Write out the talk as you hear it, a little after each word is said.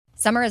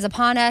Summer is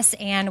upon us,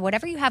 and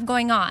whatever you have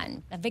going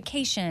on, a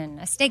vacation,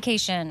 a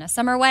staycation, a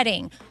summer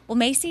wedding, well,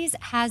 Macy's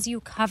has you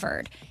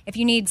covered. If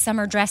you need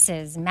summer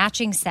dresses,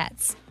 matching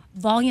sets,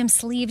 volume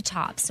sleeve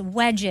tops,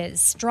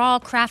 wedges, straw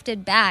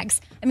crafted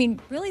bags,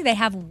 really they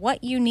have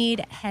what you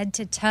need head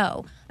to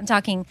toe. I'm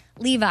talking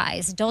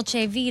Levi's,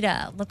 Dolce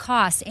Vita,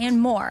 Lacoste,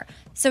 and more.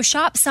 So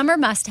shop summer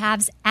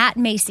must-haves at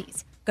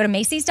Macy's. Go to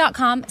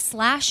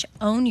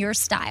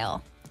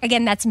Macys.com/ownyourstyle.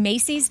 Again, that's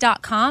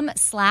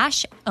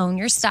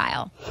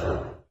Macys.com/ownyourstyle.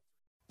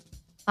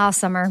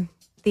 Summer,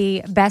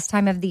 the best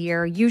time of the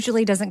year,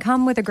 usually doesn't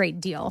come with a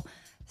great deal.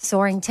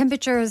 Soaring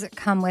temperatures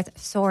come with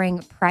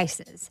soaring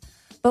prices.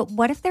 But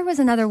what if there was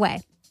another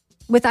way?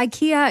 With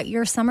IKEA,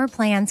 your summer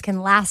plans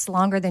can last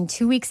longer than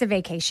 2 weeks of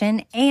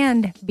vacation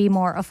and be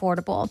more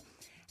affordable.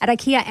 At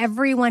IKEA,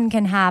 everyone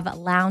can have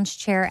lounge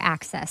chair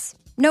access.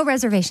 No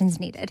reservations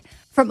needed.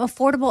 From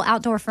affordable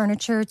outdoor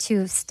furniture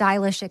to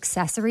stylish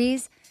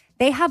accessories,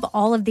 they have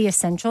all of the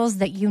essentials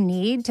that you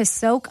need to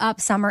soak up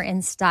summer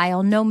in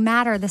style, no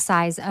matter the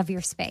size of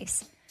your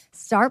space.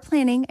 Start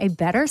planning a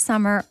better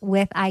summer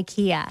with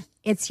IKEA.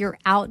 It's your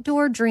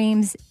outdoor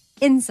dreams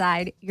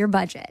inside your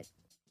budget.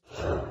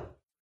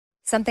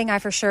 Something I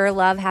for sure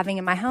love having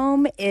in my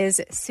home is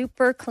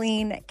super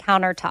clean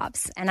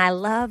countertops, and I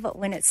love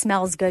when it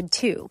smells good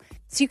too.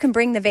 So you can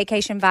bring the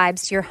vacation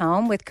vibes to your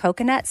home with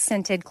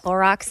coconut-scented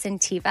Clorox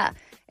Scentiva.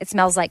 It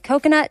smells like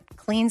coconut,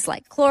 cleans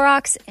like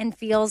Clorox, and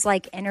feels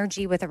like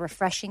energy with a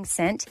refreshing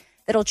scent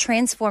that'll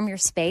transform your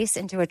space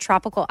into a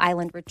tropical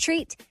island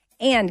retreat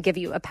and give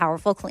you a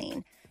powerful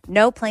clean.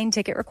 No plane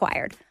ticket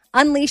required.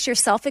 Unleash your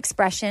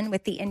self-expression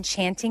with the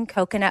enchanting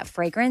coconut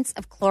fragrance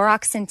of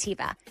Clorox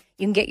Scentiva.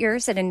 You can get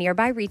yours at a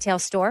nearby retail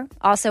store,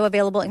 also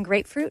available in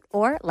grapefruit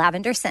or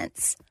lavender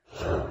scents.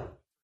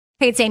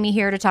 Hey, it's Amy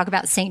here to talk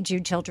about St.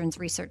 Jude Children's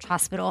Research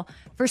Hospital.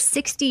 For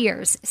 60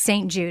 years,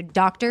 St. Jude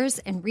doctors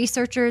and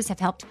researchers have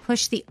helped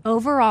push the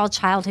overall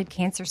childhood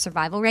cancer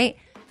survival rate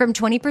from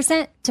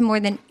 20% to more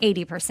than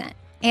 80%.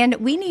 And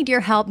we need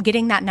your help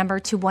getting that number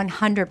to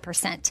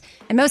 100%.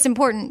 And most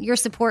important, your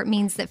support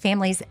means that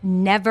families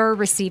never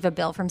receive a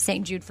bill from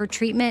St. Jude for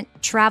treatment,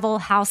 travel,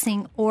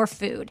 housing, or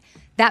food.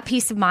 That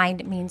peace of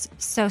mind means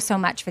so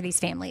much for these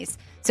families.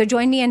 So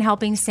join me in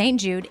helping St.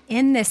 Jude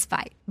in this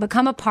fight.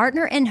 Become a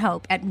partner in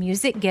hope at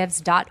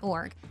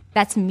musicgives.org.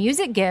 That's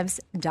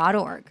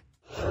musicgives.org.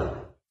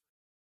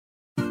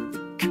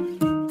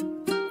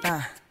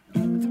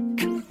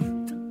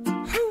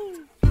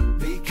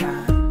 Be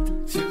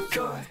kind, choose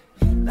joy,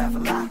 laugh a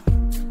lot.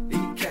 Be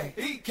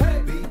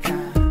kind,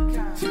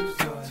 choose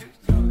joy,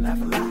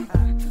 laugh a lot.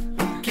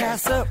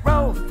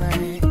 Casserole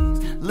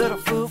things, little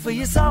food for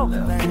your soul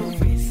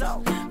things.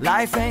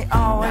 Life ain't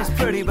always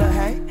pretty, but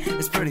hey,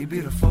 it's pretty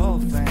beautiful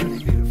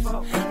things.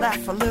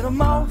 Laugh a little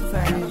more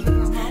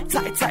things.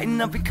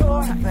 Tighten up your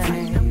core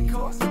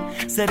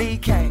things. Said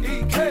EK,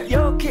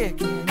 you're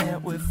kicking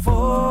it with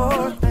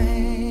 4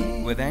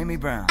 things. With Amy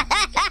Brown.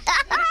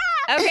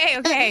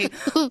 Okay.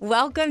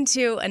 Welcome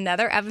to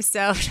another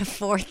episode of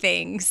 4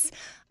 Things.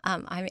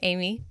 I'm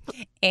Amy,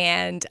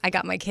 and I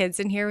got my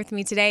kids in here with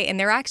me today, and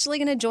they're actually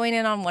going to join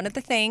in on one of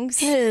the things.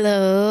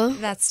 Hello.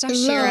 That's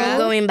Tashira. I'm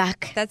going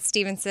back. That's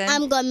Stevenson.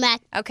 I'm going back.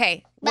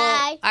 Okay.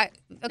 Bye. Well,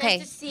 okay.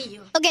 Nice to see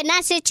you. Okay,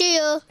 nice to meet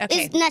you.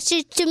 Okay. It's nice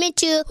to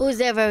meet you.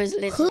 Who's ever is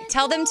listening.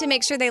 Tell them to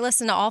make sure they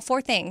listen to all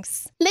 4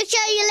 things. Make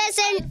sure you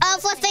listen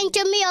for thing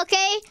to me,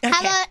 okay?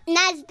 Have a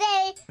nice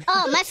day.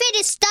 Oh, my feet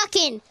is stuck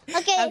in.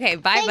 Okay. Okay,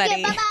 bye, Thank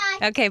buddy. You.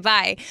 Bye-bye. Okay,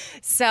 bye.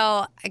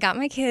 So I got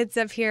my kids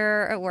up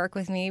here at work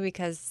with me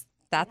because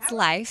that's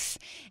life.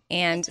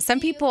 And some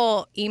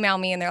people email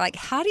me and they're like,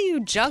 how do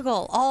you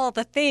juggle all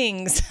the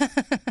things?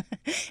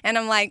 And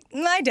I'm like,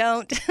 I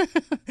don't.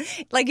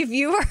 Like, if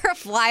you were a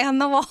fly on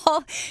the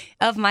wall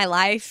of my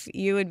life,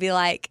 you would be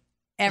like,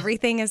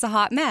 everything is a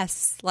hot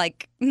mess.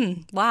 Like,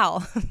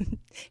 wow,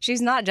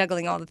 she's not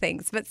juggling all the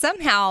things. But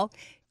somehow,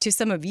 to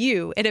some of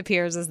you, it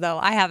appears as though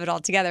I have it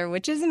all together,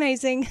 which is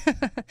amazing.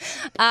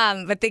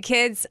 But the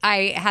kids,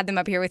 I had them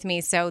up here with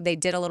me, so they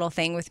did a little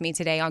thing with me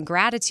today on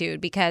gratitude,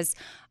 because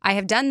I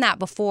have done that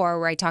before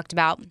where I talked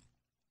about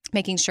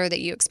making sure that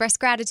you express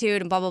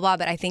gratitude and blah, blah, blah.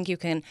 But I think you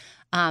can,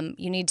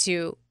 you need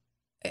to,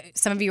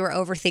 some of you are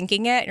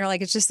overthinking it. And you're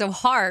like, it's just so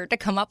hard to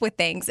come up with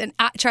things. And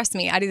trust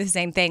me, I do the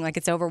same thing. Like,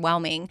 it's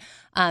overwhelming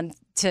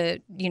to,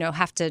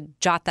 have to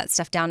jot that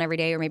stuff down every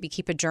day, or maybe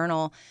keep a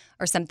journal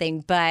or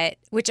something. But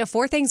which a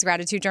 4 things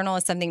gratitude journal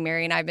is something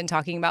Mary and I have been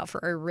talking about for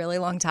a really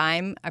long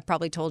time. I've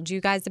probably told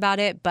you guys about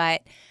it,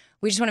 but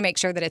we just want to make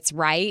sure that it's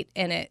right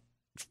and it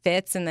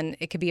fits, and then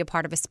it could be a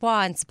part of a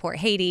spa and support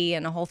Haiti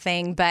and a whole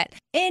thing. But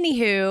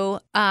anywho,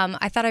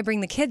 I thought I'd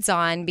bring the kids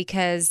on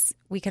because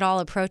we could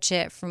all approach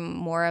it from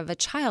more of a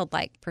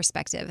childlike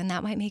perspective, and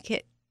that might make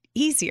it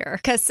easier.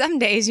 Because some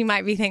days you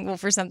might be thankful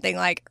for something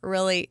like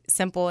really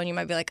simple, and you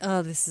might be like,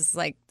 oh, this is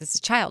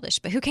childish,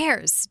 but who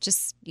cares?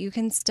 Just, you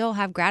can still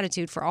have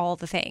gratitude for all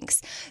the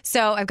things.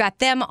 So I've got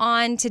them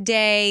on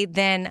today.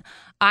 Then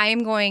I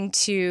am going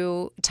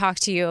to talk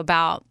to you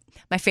about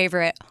my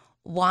favorite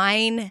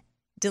wine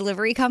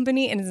delivery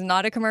company, and it's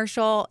not a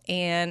commercial.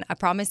 And I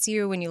promise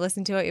you, when you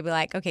listen to it, you'll be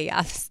like, okay,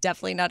 yeah, this is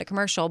definitely not a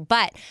commercial.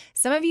 But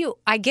some of you,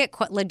 I get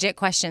legit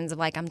questions of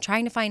like, I'm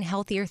trying to find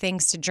healthier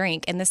things to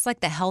drink. And this is like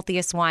the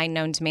healthiest wine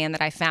known to man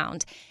that I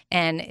found.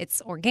 And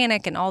it's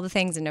organic and all the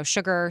things and no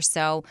sugar.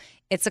 So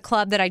it's a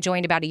club that I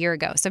joined about a year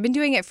ago. So I've been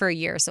doing it for a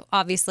year. So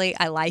obviously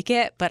I like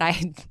it, but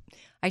I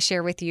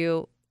share with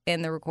you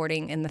in the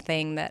recording in the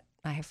thing that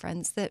I have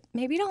friends that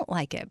maybe don't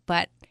like it,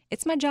 but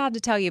it's my job to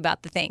tell you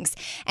about the things.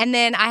 And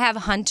then I have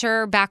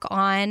Hunter back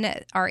on,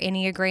 our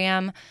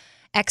Enneagram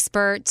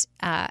expert,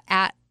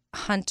 at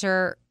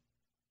Enneagram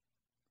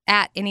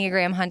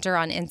Hunter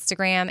on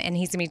Instagram. And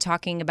he's going to be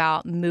talking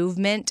about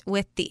movement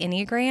with the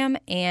Enneagram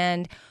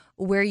and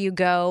where you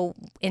go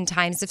in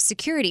times of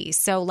security.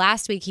 So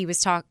last week he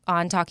was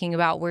talking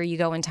about where you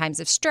go in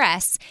times of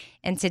stress.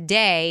 And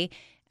today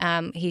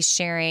he's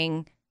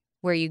sharing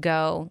where you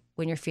go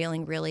when you're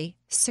feeling really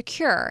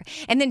secure.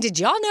 And then did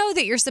y'all know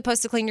that you're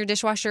supposed to clean your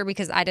dishwasher?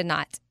 Because I did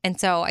not. And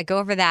so I go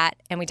over that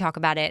and we talk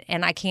about it.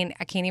 And I can't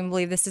even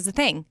believe this is a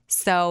thing.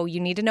 So you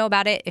need to know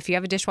about it. If you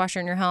have a dishwasher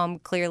in your home,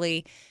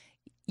 clearly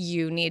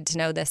you need to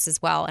know this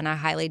as well. And I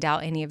highly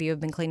doubt any of you have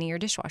been cleaning your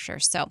dishwasher.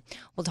 So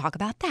we'll talk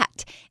about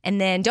that.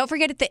 And then don't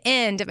forget, at the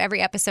end of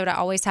every episode, I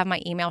always have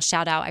my email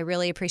shout out. I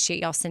really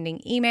appreciate y'all sending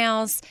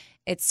emails.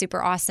 It's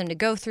super awesome to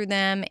go through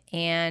them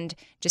and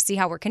just see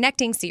how we're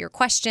connecting, see your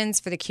questions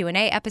for the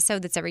Q&A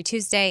episode that's every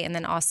Tuesday, and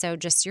then also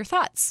just your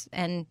thoughts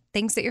and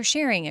things that you're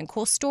sharing and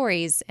cool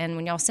stories. And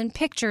when y'all send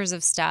pictures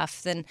of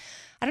stuff, then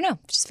I don't know,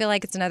 just feel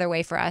like it's another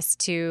way for us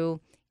to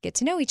get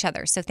to know each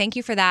other. So thank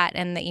you for that.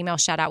 And the email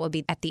shout out will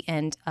be at the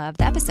end of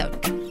the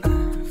episode.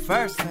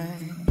 First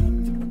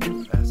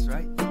thing, that's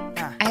right.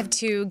 I have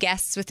two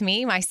guests with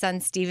me, my son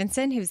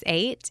Stevenson, who's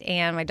 8,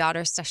 and my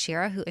daughter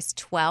Stashira, who is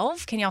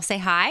 12. Can y'all say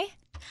hi?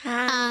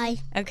 Hi.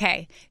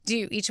 Okay. Do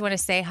you each want to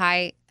say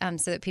hi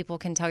so that people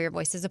can tell your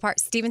voices apart?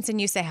 Stevenson,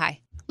 you say hi.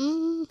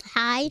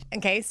 Hi.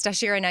 Okay.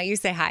 Stashira, now you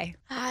say hi.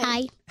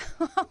 Hi.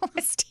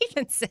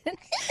 Stevenson,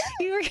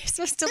 you were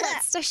supposed to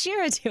let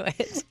Stashira do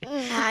it.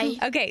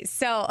 Hi. Okay.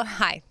 So,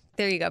 hi.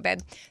 There you go, babe.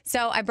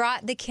 So I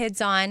brought the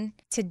kids on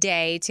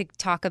today to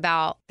talk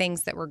about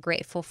things that we're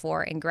grateful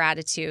for and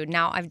gratitude.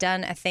 Now, I've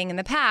done a thing in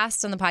the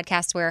past on the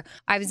podcast where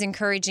I was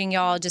encouraging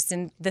y'all, just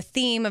in the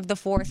theme of the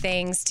 4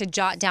 things, to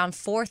jot down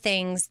 4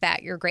 things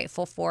that you're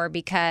grateful for,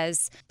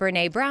 because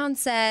Brene Brown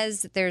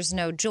says there's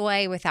no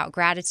joy without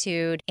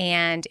gratitude.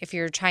 And if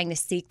you're trying to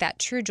seek that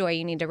true joy,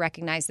 you need to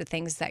recognize the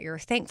things that you're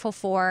thankful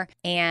for.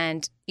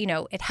 And you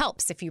know, it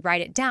helps if you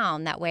write it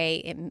down. That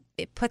way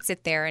it puts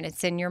it there and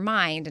it's in your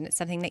mind and it's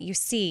something that you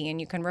see and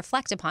you can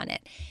reflect upon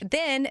it.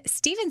 Then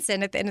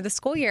Stevenson, at the end of the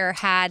school year,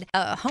 had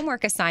a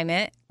homework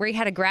assignment where he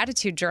had a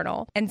gratitude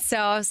journal. And so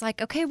I was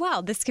like, okay,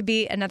 well, this could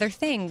be another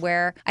thing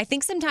where I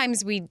think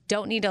sometimes we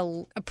don't need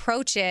to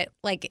approach it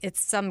like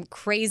it's some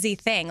crazy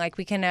thing. Like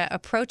we can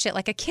approach it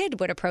like a kid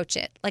would approach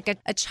it, like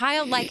a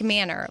childlike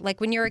manner. Like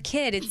when you're a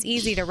kid, it's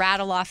easy to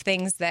rattle off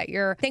things that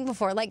you're thankful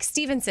for. Like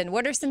Stevenson,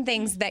 what are some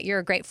things that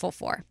you're grateful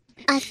for?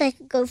 I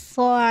thank God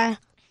for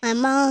my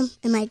mom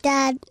and my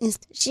dad and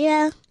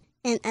Stashira.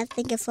 And I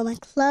thank God for my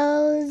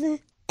clothes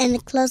and the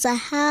clothes I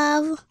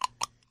have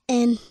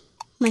and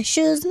my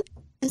shoes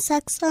and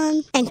socks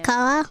on. And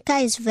Kara. Kara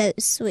is very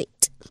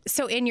sweet.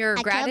 So in your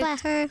I care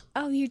about her.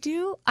 Oh, you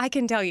do? I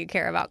can tell you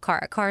care about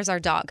Kara. Kara's our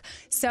dog.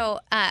 So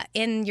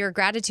in your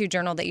gratitude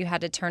journal that you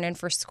had to turn in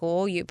for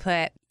school, you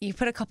put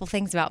a couple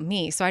things about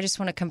me. So I just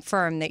want to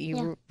confirm that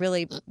you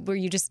really, were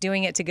you just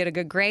doing it to get a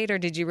good grade, or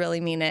did you really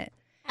mean it?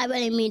 I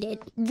really mean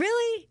it.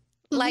 Really?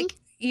 Mm-hmm. Like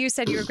you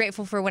said you were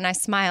grateful for when I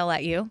smile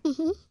at you.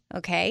 Mm-hmm.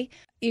 Okay.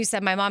 You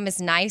said my mom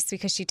is nice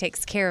because she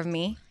takes care of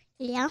me.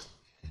 Yeah.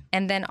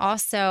 And then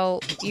also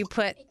you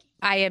put,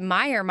 I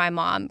admire my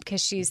mom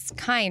because she's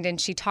kind and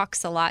she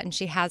talks a lot and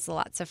she has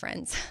lots of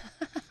friends.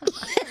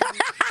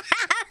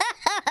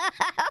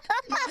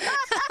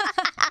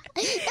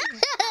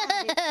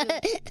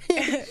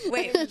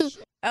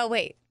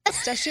 Wait.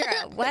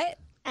 Stashira, what?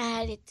 I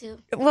had it too.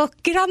 Well,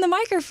 get on the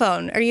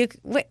microphone. Are you?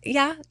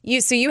 Yeah.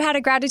 So you had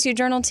a gratitude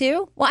journal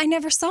too? Well, I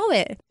never saw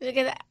it.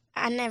 Because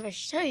I never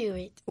show you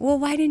it. Well,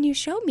 why didn't you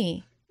show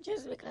me?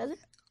 Just because.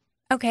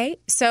 Okay.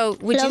 So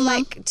would Hello, you Mom.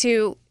 like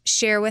to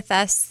share with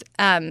us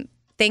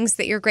things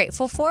that you're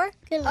grateful for?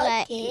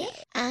 Okay.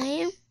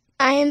 I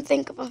am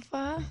thankful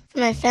for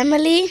my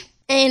family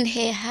and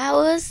her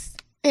house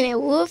and a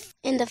roof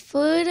and the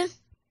food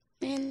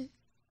and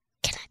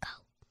Can I go?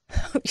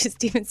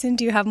 Stevenson,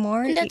 do you have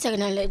more? the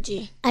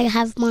technology. I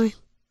have more.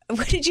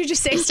 What did you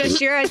just say,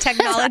 Stashira?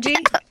 Technology?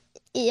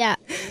 Yeah.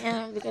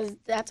 Yeah, because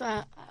that's what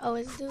I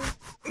always do.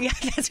 Yeah,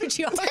 that's what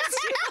you always do.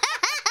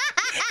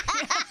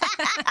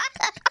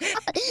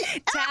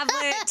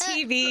 Tablet,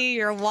 TV,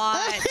 your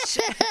watch.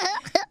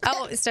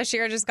 Oh,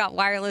 Stashira just got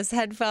wireless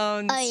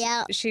headphones. Oh,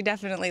 yeah. She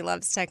definitely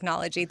loves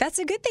technology. That's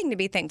a good thing to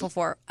be thankful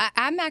for.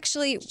 I'm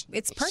actually,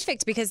 it's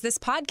perfect because this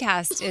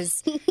podcast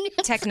is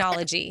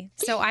technology.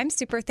 So I'm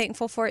super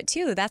thankful for it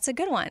too. That's a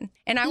good one.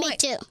 And I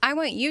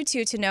want you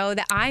two to know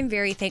that I'm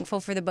very thankful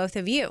for the both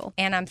of you.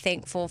 And I'm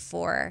thankful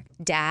for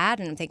Dad,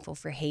 and I'm thankful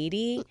for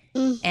Haiti,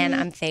 and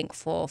I'm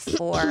thankful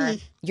for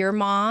your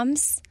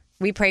moms.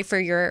 We pray for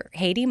your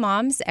Haiti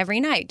moms every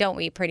night, don't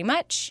we? Pretty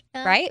much,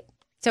 right?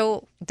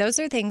 So those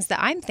are things that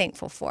I'm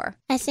thankful for.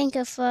 I think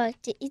of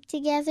to eat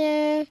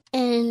together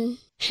and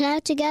hang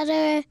out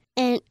together.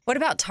 And what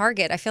about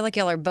Target? I feel like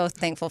y'all are both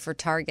thankful for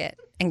Target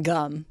and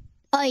gum.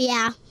 Oh,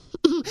 yeah.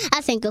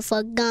 I think of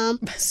gum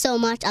so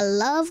much. I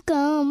love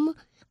gum.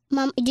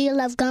 Mom, do you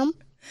love gum?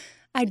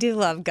 I do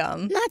love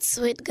gum. Not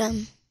sweet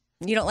gum.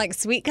 You don't like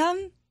sweet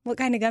gum? What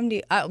kind of gum do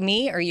you?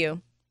 Me or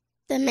you?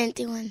 The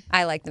minty one.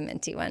 I like the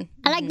minty one.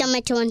 I like the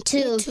minty one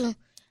too. Me too.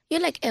 You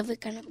like every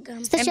kind of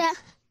gum.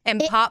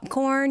 And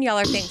popcorn. Y'all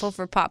are thankful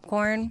for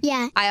popcorn?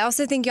 Yeah. I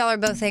also think y'all are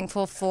both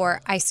thankful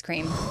for ice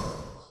cream.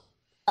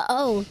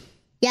 Oh,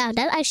 yeah.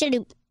 That's actually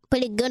a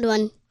pretty good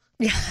one.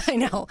 Yeah, I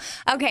know.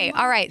 Okay.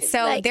 All right.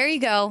 So there you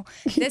go.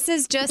 This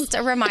is just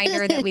a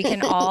reminder that we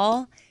can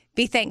all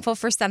be thankful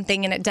for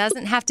something. And it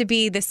doesn't have to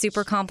be the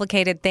super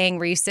complicated thing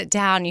where you sit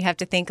down, you have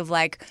to think of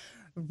like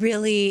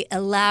really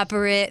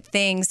elaborate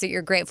things that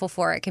you're grateful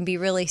for. It can be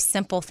really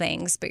simple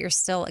things, but you're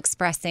still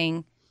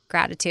expressing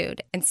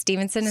gratitude. And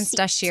Stevenson and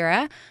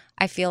Stashira,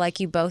 I feel like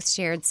you both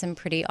shared some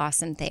pretty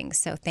awesome things.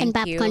 So thank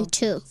you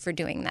too. For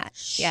doing that.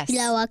 Yes.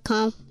 You're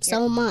welcome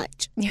so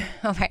much.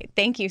 All right.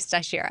 Thank you,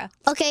 Stashira.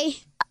 Okay.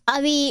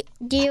 Abby,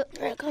 You're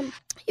welcome.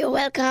 You're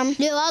welcome.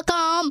 You're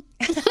welcome.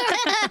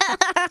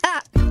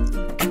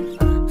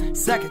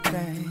 Second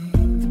thing.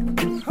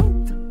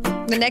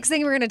 The next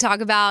thing we're going to talk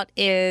about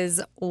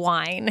is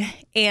wine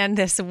and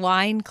this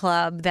wine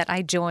club that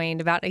I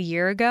joined about a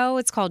year ago.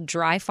 It's called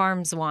Dry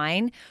Farms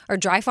Wine or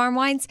Dry Farm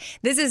Wines.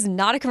 This is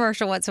not a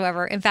commercial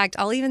whatsoever. In fact,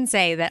 I'll even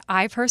say that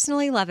I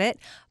personally love it,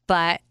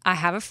 but I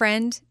have a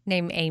friend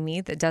named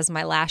Amy that does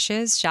my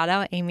lashes. Shout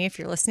out Amy if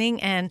you're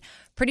listening. And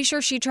pretty sure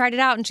she tried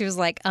it out and she was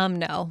like,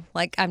 no,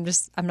 like I'm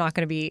not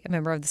going to be a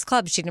member of this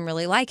club. She didn't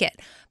really like it.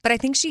 But I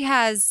think she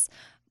has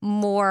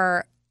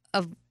more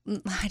of,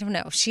 I don't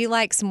know, she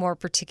likes more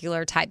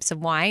particular types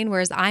of wine,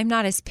 whereas I'm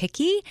not as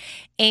picky.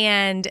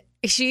 And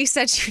she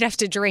said she'd have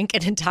to drink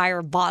an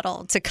entire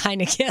bottle to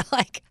kind of get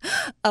like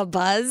a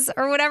buzz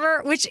or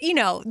whatever, which, you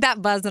know, that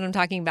buzz that I'm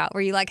talking about,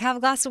 where you like have a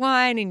glass of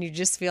wine and you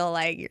just feel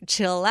like you're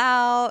chill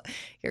out,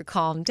 you're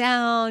calmed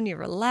down, you're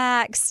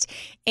relaxed.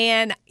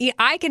 And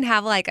I can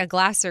have like a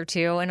glass or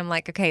two and I'm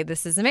like, okay,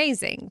 this is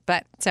amazing.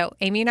 But so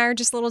Amy and I are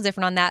just a little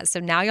different on that. So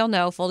now y'all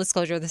know, full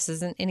disclosure, this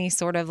isn't any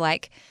sort of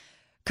like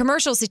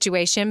commercial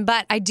situation,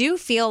 but I do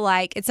feel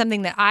like it's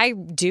something that I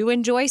do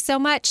enjoy so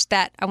much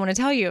that I want to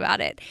tell you about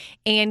it.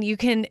 And you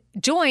can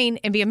join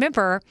and be a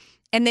member,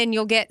 and then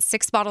you'll get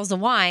 6 bottles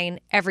of wine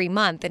every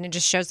month, and it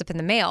just shows up in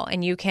the mail.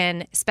 And you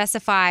can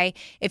specify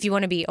if you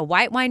want to be a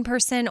white wine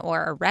person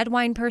or a red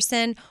wine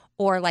person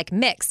or like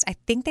mixed. I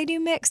think they do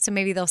mixed, so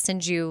maybe they'll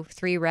send you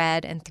 3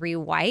 red and 3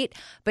 white.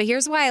 But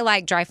here's why I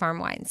like Dry Farm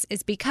Wines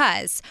is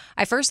because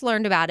I first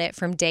learned about it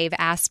from Dave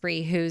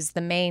Asprey, who's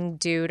the main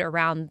dude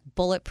around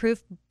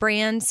Bulletproof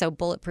brand. So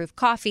Bulletproof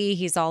Coffee,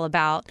 he's all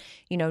about,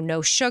 you know,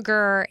 no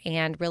sugar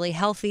and really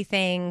healthy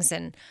things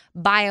and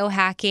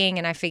biohacking.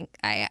 And I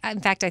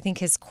think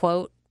his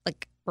quote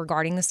like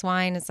regarding this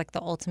wine is like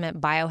the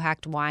ultimate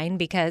biohacked wine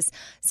because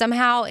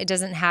somehow it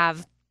doesn't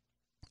have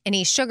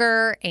any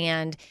sugar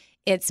and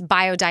it's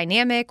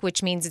biodynamic,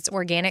 which means it's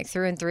organic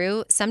through and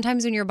through.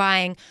 Sometimes when you're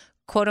buying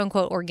quote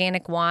unquote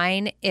organic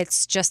wine,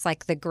 it's just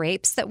like the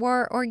grapes that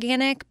were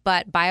organic,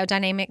 but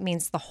biodynamic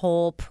means the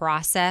whole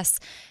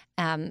process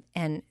and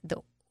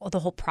the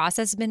whole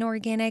process has been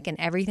organic and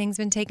everything's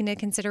been taken into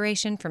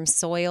consideration from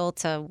soil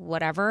to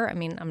whatever. I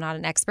mean, I'm not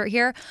an expert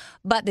here,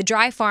 but the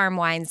Dry Farm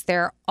wines,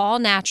 they're all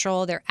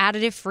natural, they're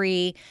additive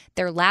free,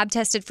 they're lab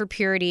tested for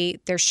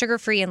purity, they're sugar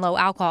free and low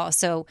alcohol.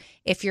 So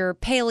if you're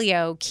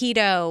paleo,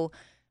 keto,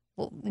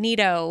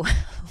 Nito,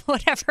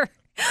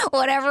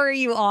 whatever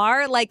you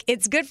are, like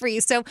it's good for you.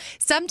 So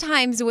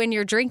sometimes when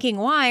you're drinking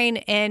wine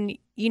and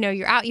you know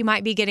you're out, you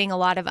might be getting a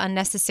lot of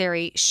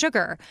unnecessary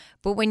sugar.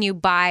 But when you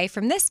buy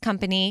from this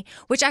company,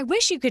 which I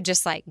wish you could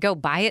just like go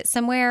buy it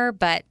somewhere,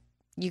 but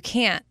you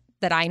can't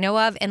that I know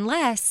of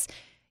unless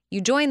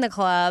you join the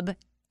club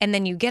and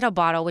then you get a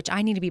bottle, which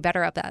I need to be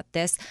better about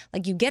this.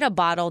 Like you get a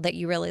bottle that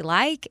you really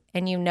like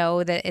and you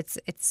know that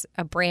it's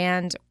a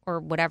brand or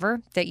whatever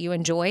that you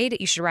enjoyed.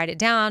 You should write it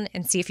down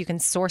and see if you can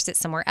source it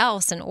somewhere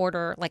else and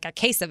order like a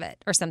case of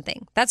it or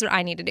something. That's what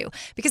I need to do.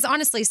 Because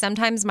honestly,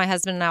 sometimes my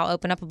husband and I will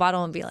open up a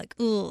bottle and be like,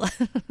 ooh,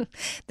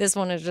 this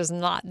one is just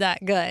not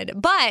that good.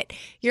 But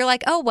you're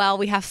like, oh, well,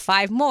 we have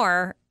 5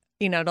 more,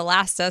 you know, to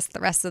last us the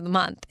rest of the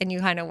month. And you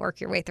kind of work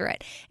your way through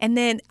it. And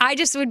then I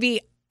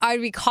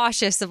I'd be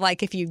cautious of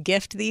like if you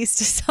gift these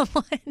to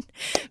someone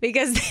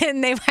because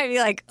then they might be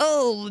like,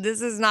 oh,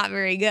 this is not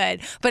very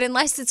good. But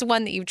unless it's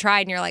one that you've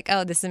tried and you're like,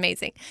 oh, this is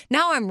amazing.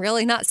 Now I'm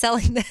really not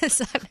selling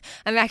this.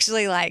 I'm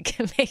actually like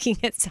making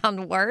it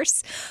sound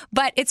worse.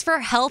 But it's for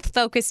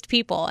health-focused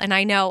people. And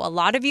I know a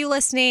lot of you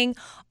listening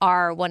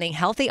are wanting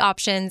healthy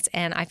options.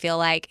 And I feel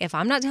like if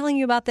I'm not telling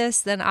you about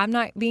this, then I'm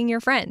not being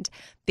your friend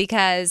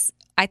because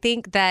I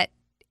think that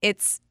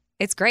it's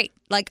great.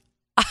 Like,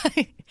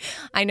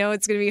 I know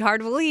it's going to be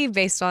hard to believe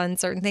based on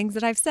certain things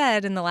that I've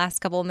said in the last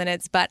couple of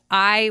minutes, but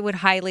I would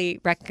highly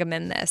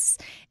recommend this.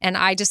 And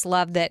I just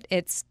love that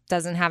it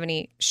doesn't have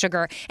any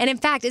sugar. And in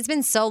fact, it's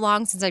been so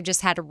long since I've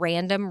just had a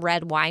random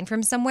red wine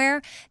from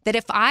somewhere that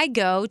if I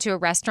go to a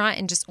restaurant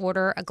and just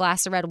order a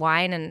glass of red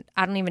wine and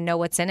I don't even know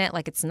what's in it,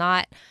 like it's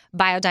not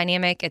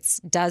biodynamic,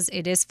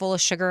 it is full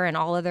of sugar and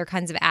all other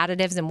kinds of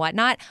additives and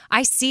whatnot,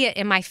 I see it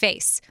in my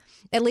face.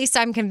 At least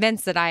I'm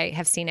convinced that I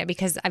have seen it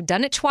because I've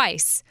done it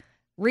twice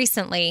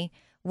recently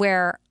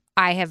where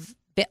I have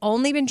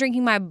only been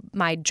drinking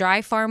my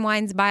Dry Farm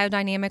Wines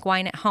biodynamic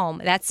wine at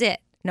home. That's it.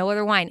 No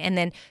other wine. And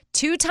then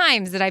 2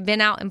 times that I've been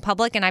out in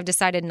public and I've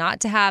decided not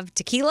to have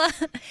tequila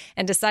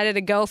and decided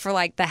to go for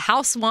like the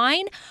house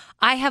wine,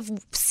 I have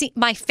seen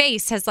my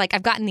face has like,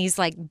 I've gotten these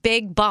like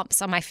big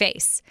bumps on my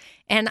face.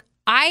 And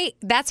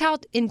that's how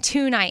in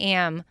tune I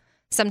am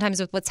sometimes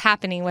with what's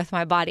happening with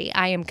my body.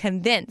 I am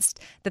convinced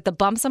that the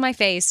bumps on my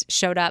face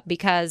showed up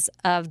because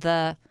of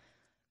the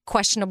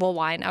questionable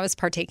wine I was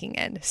partaking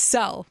in.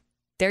 So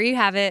there you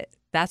have it.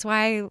 That's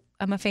why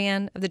I'm a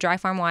fan of the Dry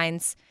Farm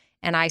wines.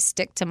 And I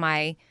stick to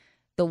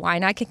the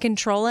wine I can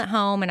control at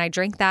home and I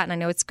drink that and I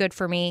know it's good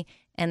for me.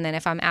 And then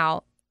if I'm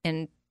out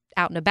and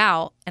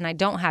about and I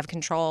don't have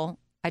control,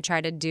 I try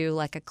to do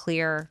like a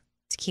clear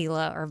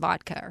tequila or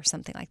vodka or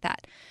something like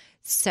that.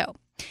 So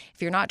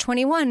if you're not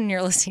 21 and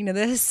you're listening to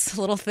this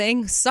little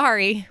thing,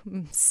 sorry,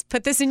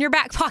 put this in your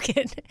back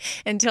pocket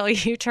until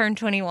you turn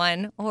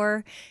 21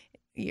 or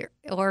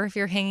if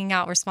you're hanging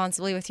out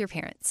responsibly with your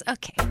parents.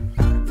 Okay.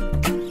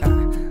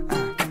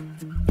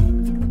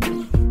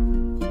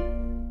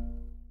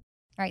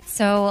 All right.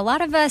 So a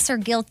lot of us are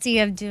guilty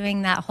of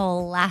doing that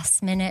whole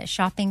last minute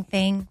shopping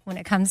thing when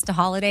it comes to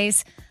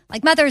holidays,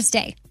 like Mother's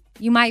Day.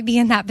 You might be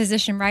in that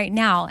position right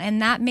now,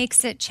 and that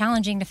makes it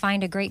challenging to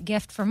find a great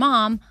gift for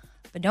mom.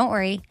 But don't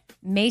worry.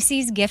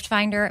 Macy's Gift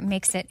Finder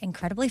makes it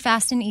incredibly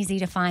fast and easy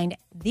to find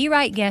the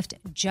right gift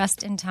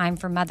just in time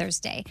for Mother's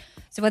Day.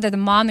 So whether the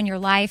mom in your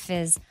life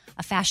is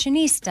a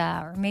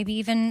fashionista or maybe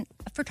even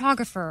a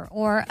photographer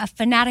or a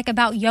fanatic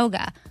about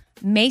yoga,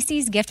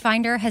 Macy's Gift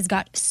Finder has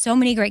got so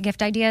many great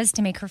gift ideas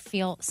to make her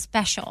feel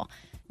special.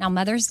 Now,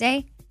 Mother's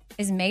Day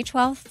is May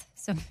 12th,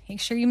 so make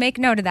sure you make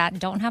note of that.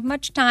 Don't have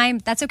much time.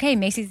 That's okay.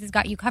 Macy's has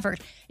got you covered.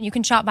 And you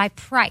can shop by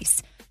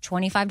price.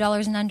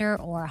 $25 and under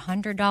or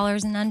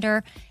 $100 and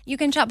under. You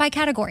can shop by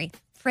category,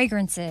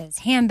 fragrances,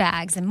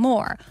 handbags, and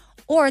more.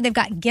 Or they've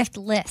got gift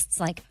lists,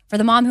 like for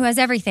the mom who has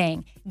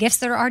everything, gifts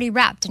that are already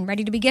wrapped and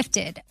ready to be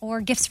gifted, or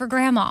gifts for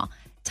grandma.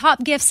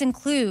 Top gifts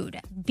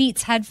include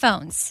Beats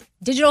headphones,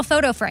 digital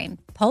photo frame,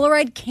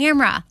 Polaroid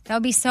camera. That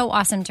would be so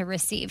awesome to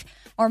receive.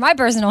 Or my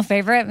personal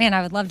favorite, man,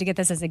 I would love to get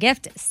this as a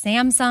gift,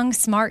 Samsung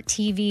Smart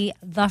TV,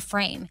 the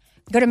frame.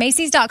 Go to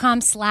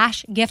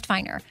Macys.com/gift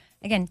finder.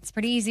 Again, it's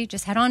pretty easy.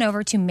 Just head on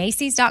over to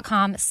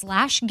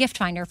Macys.com/gift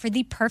finder for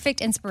the perfect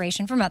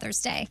inspiration for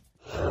Mother's Day.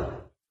 All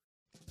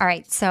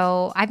right,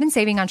 so I've been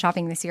saving on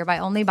shopping this year by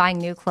only buying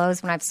new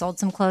clothes when I've sold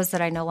some clothes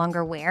that I no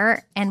longer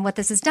wear. And what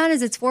this has done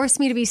is it's forced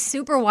me to be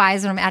super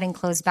wise when I'm adding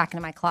clothes back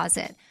into my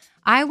closet.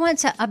 I want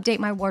to update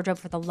my wardrobe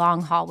for the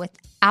long haul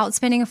without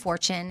spending a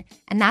fortune,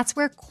 and that's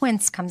where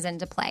Quince comes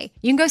into play.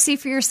 You can go see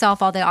for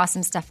yourself all the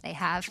awesome stuff they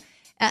have.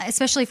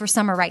 Especially for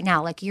summer right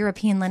now, like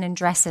European linen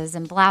dresses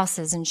and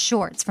blouses and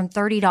shorts from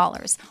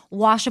 $30,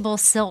 washable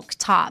silk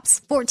tops,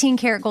 14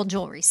 karat gold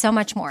jewelry, so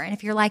much more. And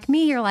if you're like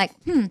me, you're like,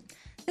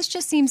 this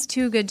just seems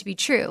too good to be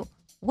true.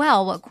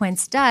 Well, what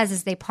Quince does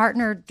is they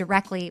partner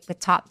directly with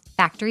top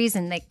factories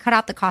and they cut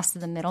out the cost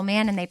of the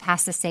middleman and they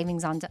pass the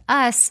savings on to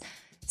us.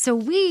 So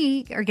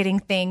we are getting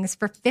things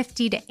for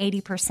 50 to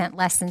 80%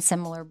 less than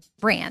similar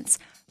brands.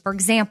 For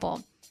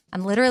example,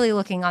 I'm literally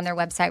looking on their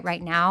website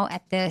right now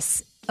at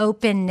this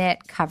open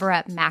knit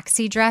cover-up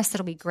maxi dress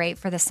that'll be great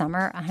for the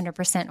summer,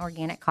 100%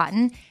 organic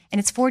cotton, and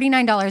it's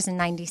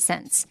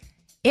 $49.90.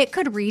 It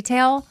could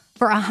retail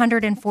for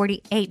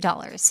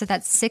 $148, so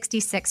that's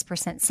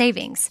 66%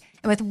 savings.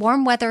 And with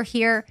warm weather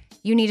here,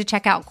 you need to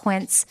check out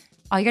Quince.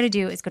 All you got to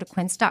do is go to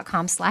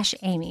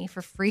quince.com/Amy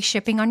for free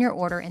shipping on your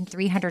order and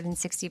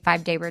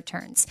 365-day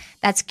returns.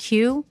 That's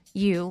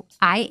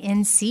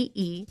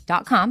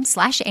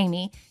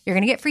QUINCE.com/Amy. You're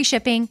going to get free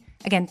shipping.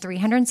 Again,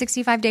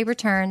 365-day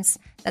returns.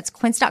 That's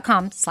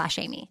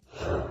quince.com/Amy.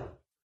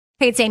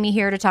 Hey, it's Amy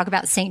here to talk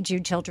about St.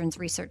 Jude Children's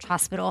Research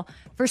Hospital.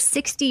 For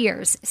 60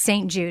 years,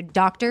 St. Jude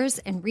doctors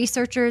and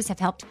researchers have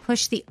helped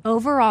push the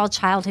overall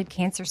childhood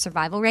cancer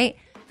survival rate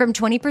from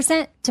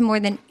 20% to more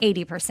than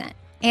 80%.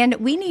 And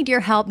we need your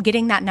help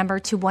getting that number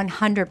to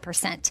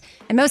 100%.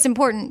 And most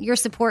important, your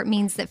support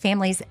means that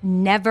families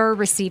never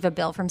receive a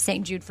bill from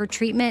St. Jude for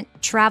treatment,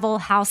 travel,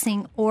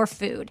 housing, or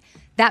food.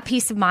 That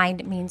peace of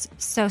mind means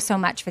so, so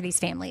much for these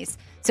families.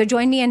 So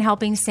join me in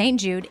helping St.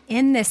 Jude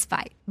in this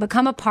fight.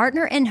 Become a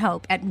partner in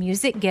hope at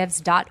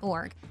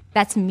musicgives.org.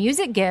 That's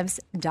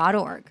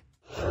musicgives.org.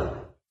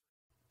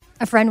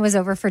 A friend was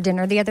over for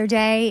dinner the other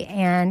day,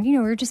 and, we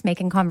were just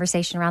making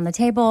conversation around the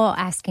table,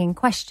 asking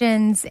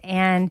questions,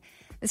 and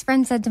this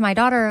friend said to my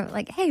daughter,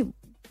 like, hey,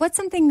 what's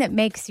something that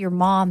makes your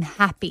mom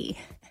happy?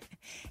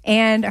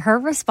 And her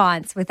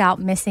response, without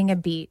missing a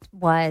beat,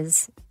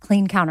 was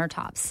clean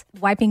countertops.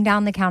 Wiping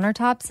down the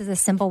countertops is a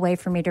simple way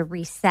for me to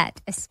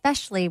reset,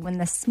 especially when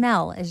the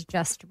smell is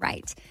just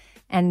right.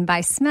 And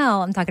by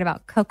smell, I'm talking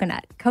about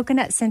coconut.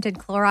 Coconut-scented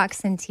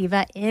Clorox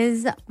Scentiva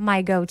is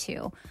my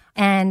go-to.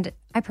 And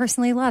I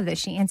personally love that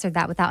she answered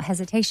that without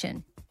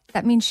hesitation.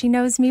 That means she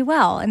knows me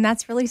well, and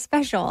that's really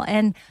special.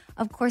 And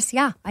of course,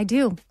 yeah, I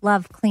do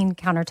love clean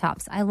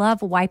countertops. I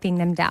love wiping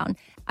them down.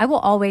 I will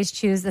always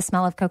choose the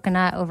smell of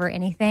coconut over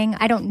anything.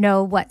 I don't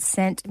know what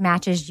scent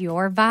matches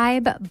your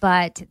vibe,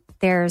 but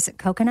there's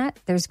coconut,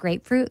 there's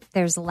grapefruit,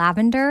 there's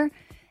lavender.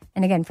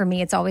 And again, for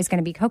me, it's always going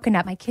to be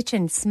coconut. My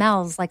kitchen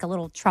smells like a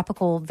little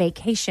tropical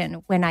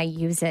vacation when I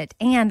use it.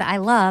 And I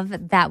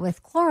love that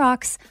with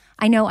Clorox,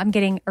 I know I'm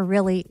getting a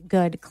really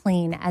good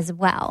clean as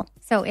well.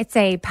 So it's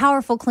a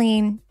powerful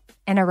clean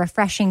and a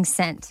refreshing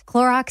scent.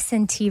 Clorox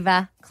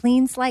Scentiva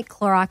cleans like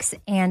Clorox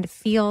and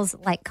feels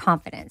like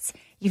confidence.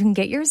 You can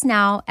get yours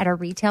now at a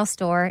retail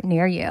store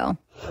near you.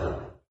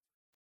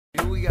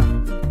 Here we go.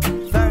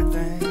 Third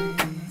thing.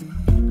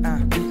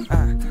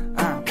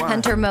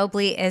 Hunter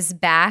Mobley is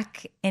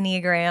back,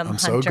 Enneagram I'm Hunter.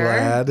 so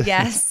glad.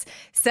 Yes.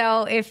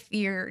 So if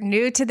you're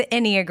new to the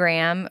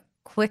Enneagram,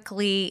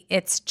 quickly,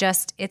 it's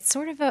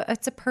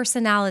a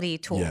personality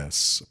tool.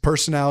 Yes.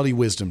 Personality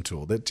wisdom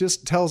tool that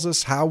just tells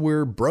us how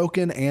we're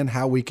broken and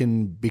how we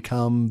can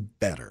become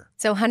better.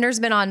 So Hunter's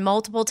been on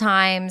multiple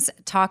times,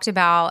 talked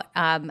about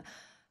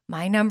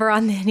my number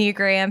on the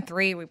Enneagram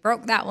 3. We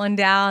broke that one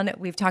down.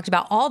 We've talked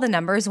about all the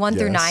numbers, 1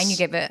 through 9. You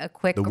gave a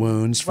quick the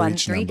wounds for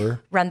each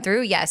number. Run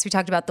through. Yes. We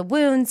talked about the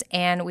wounds,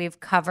 and we've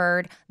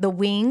covered the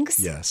wings.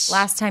 Yes.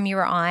 Last time you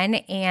were on.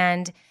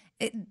 And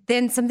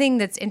then something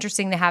that's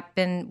interesting to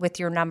happen with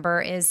your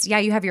number is,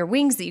 you have your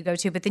wings that you go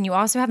to, but then you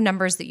also have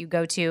numbers that you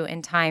go to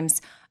in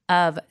times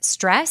of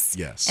stress.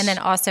 Yes. And then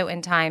also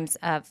in times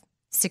of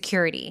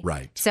security.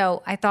 Right.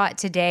 So I thought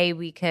today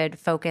we could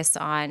focus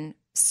on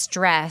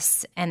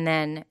stress, and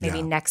then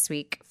maybe next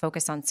week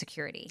focus on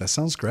security. That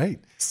sounds great.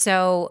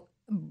 So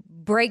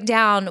break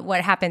down what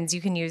happens.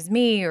 You can use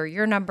me or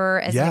your number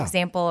as an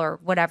example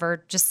or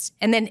whatever.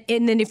 And then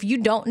if you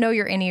don't know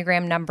your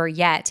Enneagram number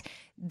yet,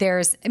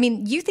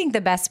 you think the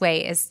best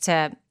way is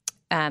to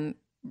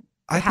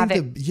I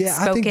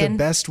think the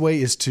best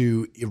way is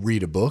to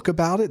read a book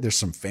about it. There's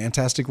some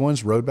fantastic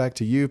ones, Road Back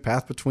to You,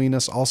 Path Between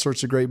Us, all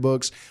sorts of great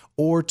books,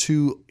 or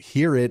to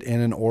hear it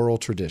in an oral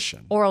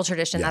tradition. Oral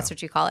tradition, that's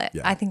what you call it.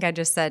 Yeah. I think I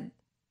just said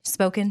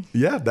spoken.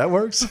 Yeah, that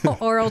works.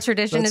 Oral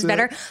tradition is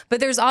better. But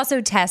there's also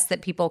tests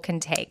that people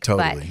can take.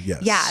 Totally,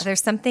 but yes.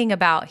 There's something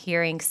about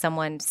hearing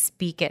someone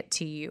speak it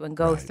to you and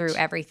go through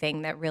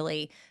everything that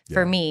really,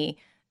 for me,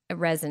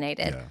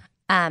 resonated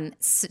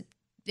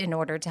in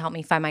order to help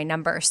me find my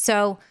number.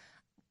 So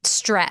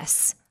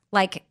stress,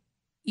 like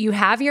you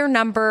have your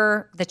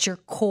number, that's your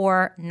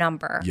core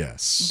number.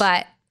 Yes.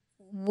 But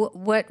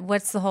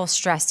what's the whole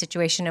stress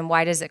situation, and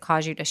why does it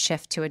cause you to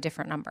shift to a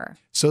different number?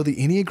 So the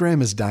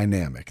Enneagram is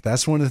dynamic.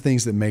 That's one of the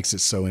things that makes it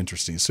so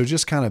interesting. So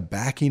just kind of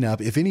backing up,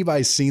 if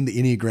anybody's seen the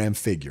Enneagram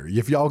figure,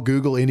 if y'all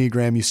Google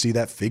Enneagram, you see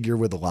that figure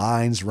with the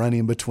lines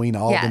running between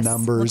all the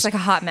numbers. Looks like a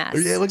hot mess.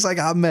 Yeah, it looks like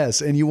a hot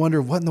mess. And you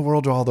wonder, what in the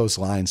world do all those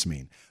lines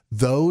mean?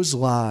 Those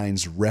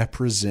lines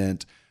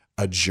represent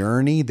a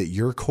journey that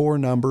your core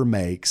number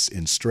makes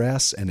in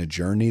stress and a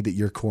journey that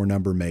your core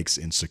number makes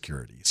in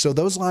security. So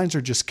those lines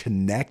are just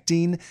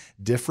connecting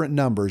different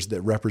numbers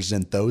that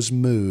represent those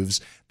moves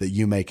that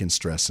you make in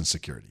stress and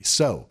security.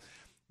 So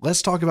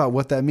let's talk about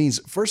what that means.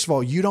 First of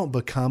all, you don't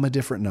become a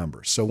different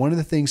number. So one of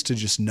the things to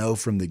just know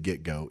from the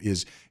get-go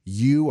is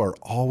you are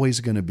always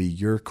going to be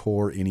your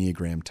core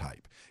Enneagram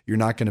type. You're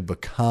not going to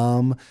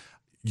become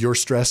your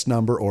stress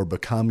number or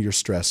become your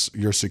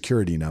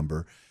security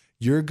number.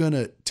 You're going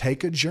to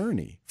take a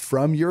journey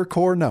from your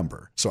core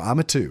number. So I'm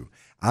a 2.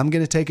 I'm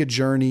going to take a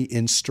journey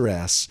in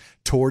stress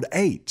toward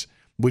 8,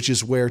 which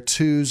is where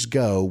 2s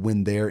go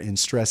when they're in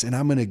stress. And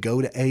I'm going to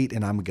go to 8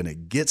 and I'm going to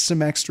get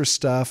some extra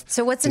stuff.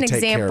 So what's an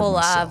example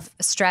of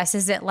stress?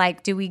 Is it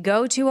like, do we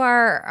go to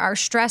our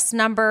stress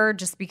number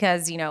just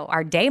because,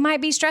 our day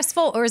might be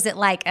stressful, or is it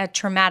like a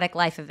traumatic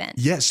life event?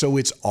 Yeah. So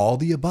it's all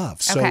the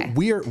above. So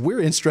we're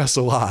in stress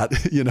a lot,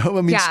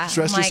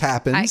 stress just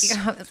happens.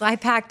 I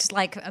packed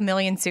like a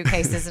million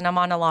suitcases and I'm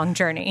on a long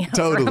journey.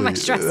 Totally. For my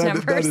stress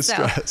number. That is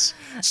stress.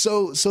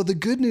 So the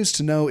good news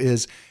to know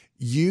is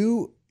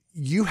you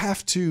you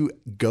have to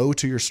go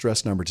to your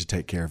stress number to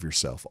take care of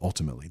yourself,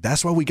 ultimately.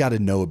 That's why we got to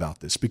know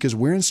about this, because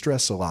we're in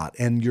stress a lot,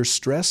 and your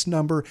stress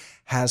number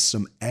has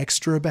some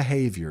extra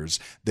behaviors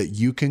that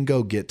you can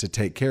go get to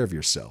take care of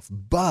yourself.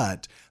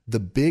 But the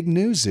big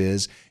news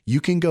is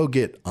you can go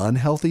get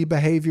unhealthy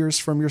behaviors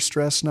from your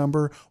stress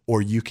number,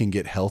 or you can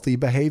get healthy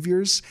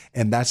behaviors.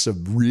 And that's a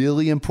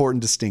really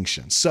important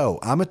distinction. So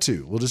I'm a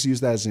 2. We'll just use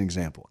that as an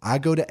example. I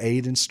go to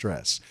 8 in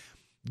stress,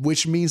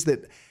 which means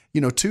that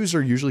 2s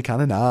are usually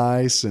kind of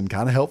nice and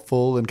kind of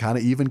helpful and kind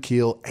of even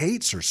keel.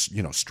 8s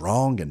are,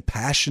 strong and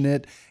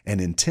passionate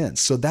and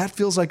intense. So that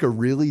feels like a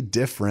really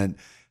different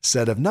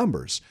set of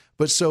numbers.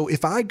 But so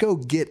if I go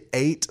get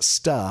 8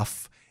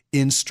 stuff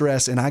in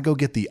stress and I go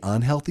get the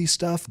unhealthy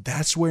stuff,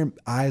 that's where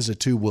I as a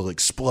 2 will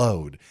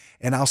explode,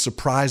 and I'll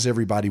surprise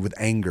everybody with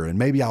anger, and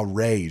maybe I'll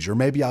rage, or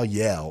maybe I'll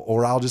yell,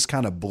 or I'll just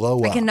kind of blow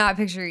up. I cannot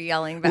picture you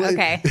yelling, but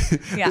okay.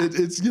 Yeah.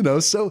 It's,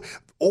 so,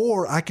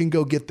 or I can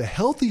go get the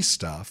healthy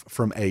stuff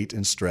from 8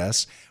 in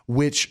stress,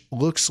 which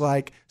looks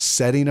like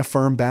setting a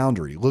firm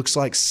boundary, looks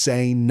like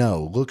saying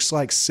no, looks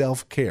like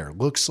self-care,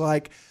 looks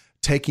like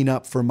taking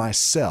up for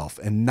myself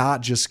and not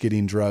just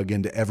getting drug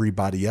into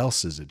everybody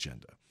else's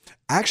agenda.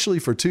 Actually,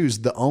 for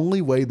 2s, the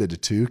only way that a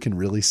 2 can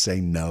really say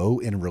no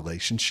in a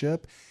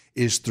relationship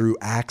is through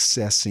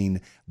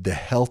accessing the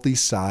healthy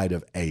side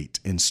of 8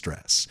 in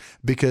stress,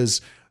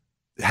 because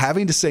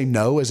having to say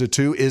no as a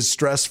 2 is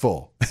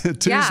stressful.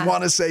 2s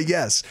want to say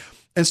yes.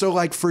 And so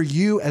like for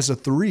you as a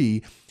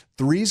 3,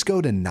 3s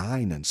go to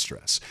 9 in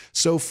stress.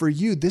 So for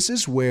you, this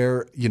is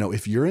where,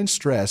 if you're in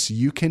stress,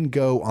 you can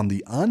go on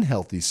the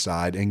unhealthy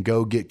side and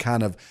go get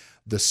kind of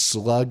the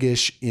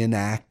sluggish,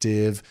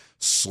 inactive,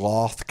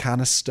 sloth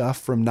kind of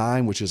stuff from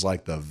 9, which is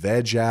like the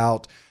veg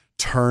out,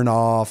 turn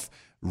off,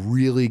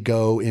 really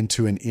go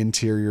into an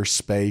interior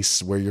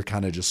space where you're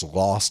kind of just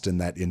lost in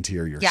that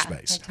interior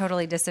space. Like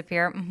totally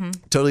disappear. Mm-hmm.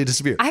 Totally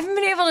disappear. I haven't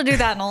been able to do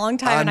that in a long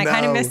time, and I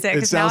kind of miss it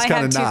because now I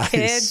have 2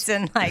 kids,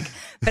 and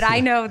but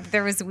I know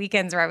there was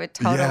weekends where I would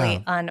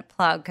totally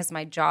unplug because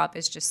my job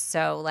is just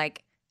so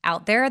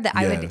out there that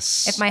I would,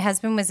 if my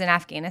husband was in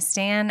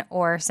Afghanistan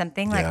or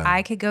something,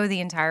 I could go the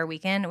entire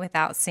weekend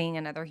without seeing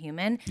another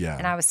human,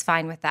 and I was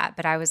fine with that.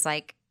 But I was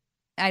like,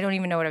 I don't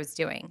even know what I was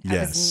doing.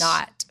 I was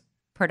not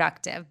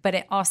productive, but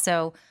it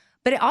also,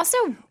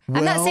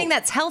 I'm not saying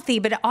that's healthy,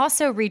 but it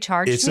also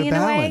recharged me in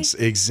a way. It's a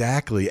balance.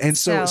 Exactly. And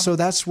so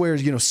that's where,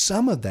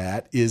 some of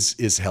that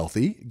is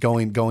healthy,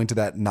 going to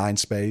that 9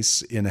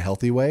 space in a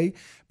healthy way.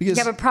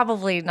 Because, but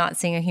probably not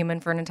seeing a human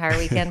for an entire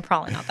weekend,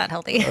 probably not that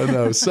healthy. I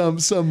know some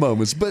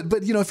moments, but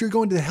if you're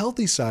going to the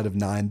healthy side of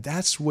 9,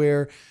 that's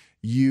where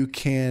you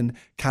can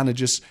kind of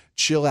just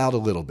chill out a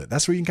little bit.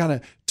 That's where you can kind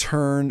of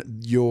turn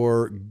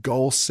your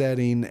goal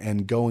setting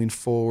and going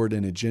forward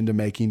and agenda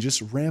making,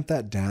 just ramp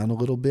that down a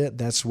little bit.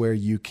 That's where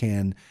you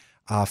can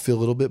feel a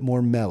little bit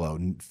more mellow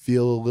and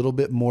feel a little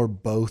bit more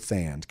both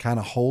and kind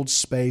of hold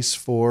space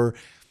for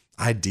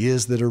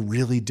ideas that are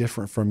really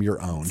different from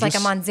your own. It's like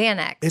I'm on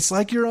Xanax. It's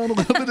like you're on a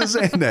little bit of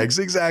Xanax.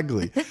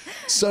 Exactly.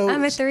 So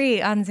I'm a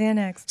 3 on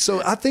Xanax.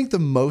 So I think the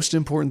most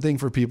important thing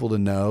for people to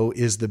know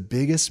is the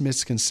biggest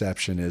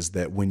misconception is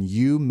that when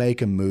you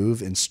make a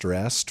move in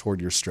stress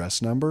toward your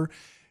stress number,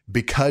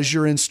 because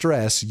you're in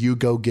stress, you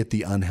go get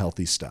the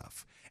unhealthy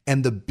stuff.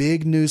 And the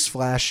big news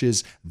flash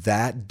is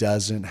that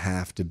doesn't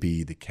have to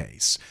be the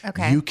case.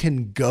 Okay. You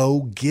can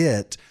go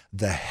get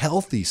the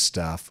healthy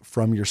stuff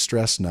from your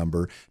stress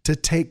number to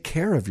take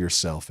care of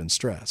yourself in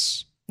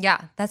stress.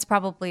 Yeah, that's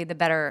probably the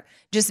better,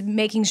 just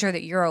making sure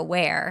that you're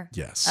aware.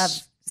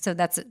 Yes. So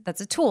that's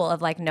a tool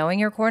of knowing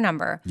your core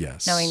number,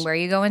 yes, knowing where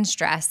you go in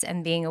stress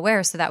and being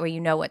aware so that way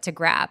you know what to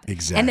grab.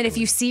 Exactly. And then if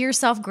you see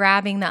yourself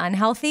grabbing the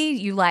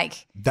unhealthy,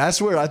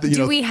 that's where I think,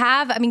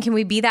 can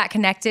we be that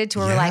connected to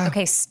where we're like,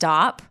 okay,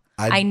 stop.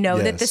 I know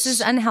that this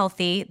is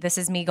unhealthy. This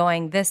is me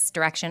going this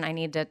direction. I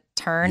need to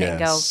turn and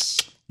go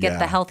get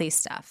the healthy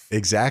stuff.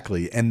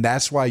 Exactly. And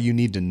that's why you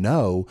need to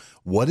know,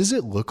 what does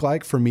it look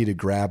like for me to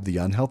grab the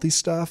unhealthy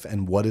stuff?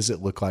 And what does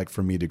it look like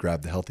for me to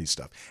grab the healthy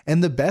stuff?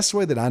 And the best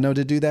way that I know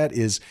to do that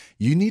is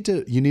you need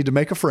to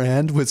make a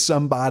friend with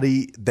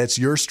somebody that's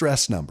your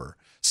stress number,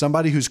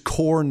 somebody whose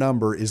core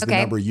number is the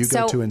number you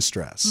go to in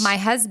stress. My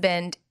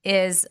husband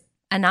is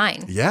a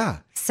 9. Yeah.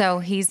 So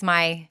he's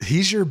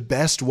your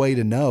best way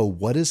to know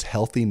what does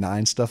healthy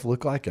 9 stuff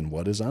look like and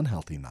what does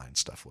unhealthy 9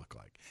 stuff look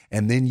like.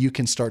 And then you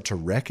can start to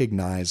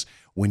recognize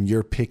when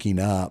you're picking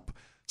up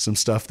some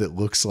stuff that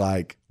looks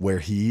like where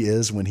he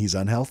is when he's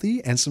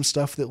unhealthy and some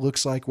stuff that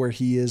looks like where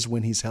he is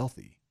when he's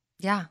healthy.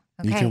 Yeah.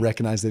 Okay. You can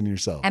recognize that in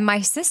yourself. And my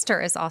sister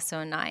is also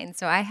a 9.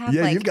 So I have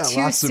you've got 2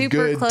 lots of super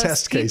good close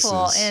test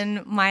people cases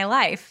in my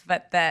life,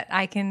 but that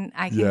I can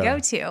go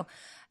to.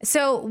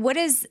 So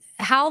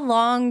how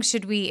long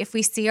should we, if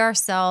we see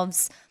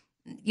ourselves,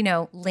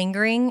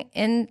 lingering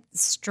in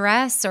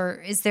stress,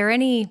 or is there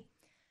any,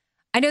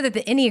 I know that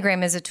the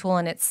Enneagram is a tool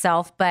in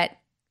itself, but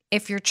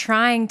if you're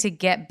trying to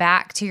get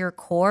back to your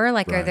core,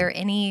 is there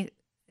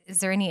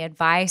any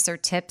advice or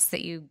tips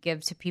that you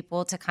give to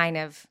people to kind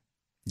of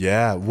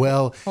Yeah.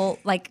 Well, Whole,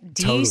 like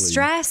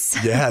de-stress?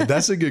 Totally. Yeah,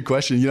 that's a good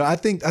question. I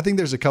think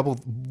there's a couple.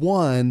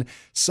 One,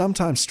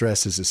 sometimes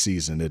stress is a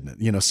season,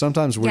 isn't it?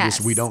 Sometimes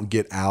we don't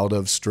get out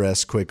of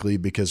stress quickly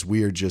because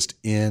we are just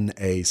in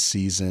a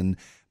season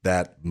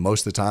that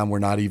most of the time we're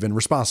not even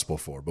responsible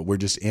for, but we're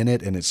just in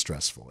it and it's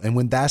stressful. And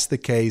when that's the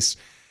case,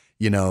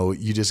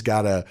 you just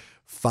got to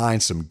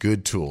find some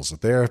good tools, a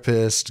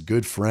therapist,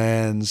 good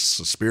friends,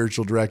 a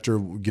spiritual director,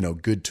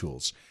 good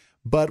tools.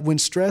 But when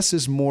stress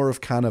is more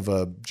of kind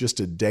of just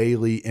a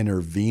daily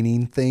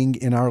intervening thing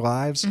in our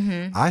lives,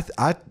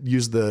 I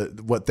use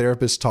what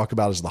therapists talk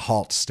about as the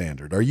HALT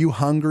standard. Are you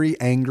hungry,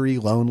 angry,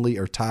 lonely,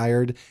 or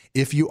tired?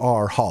 If you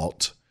are,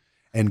 HALT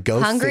and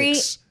go hungry,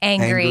 fix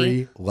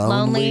angry,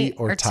 lonely,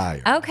 or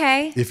tired.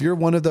 Okay. If you're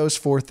one of those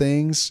 4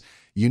 things,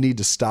 you need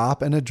to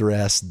stop and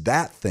address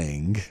that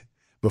thing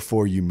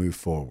before you move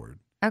forward.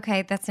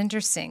 Okay, that's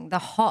interesting. The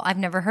HALT, I've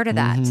never heard of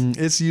that.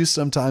 It's used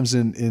sometimes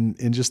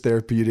in just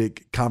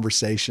therapeutic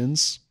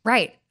conversations.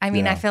 Right. I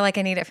mean, I feel like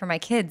I need it for my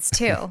kids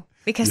too,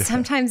 because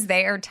sometimes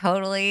they are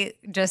totally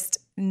just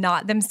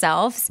not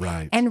themselves.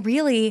 Right. And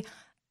really,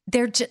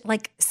 they're just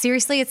like,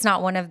 seriously, it's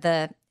not one of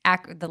the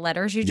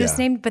letters you just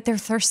named, but they're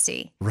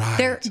thirsty.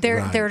 Right.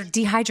 They're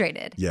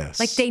dehydrated. Yes.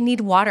 Like they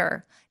need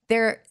water.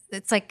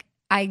 It's like,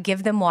 I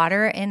give them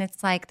water and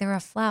it's like they're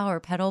a flower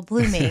petal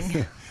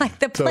blooming. Like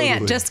the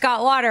plant just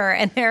got water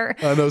and they're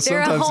a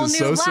whole it's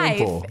new so life.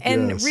 simple.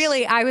 And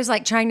really, I was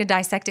like trying to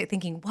dissect it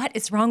thinking, what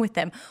is wrong with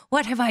them?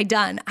 What have I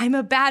done? I'm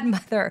a bad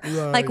mother.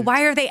 Right. Like,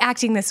 why are they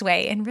acting this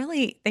way? And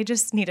really, they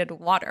just needed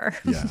water.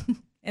 Yeah.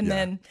 And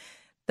then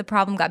the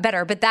problem got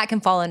better. But that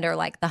can fall under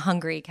like the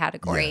hungry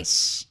category.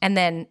 Yes. And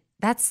then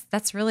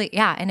that's really,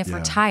 and if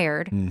we're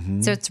tired,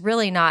 so it's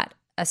really not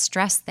a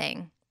stress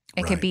thing.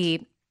 It could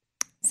be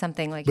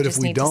something like, but you if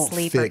just we need don't to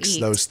sleep fix or eat.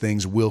 those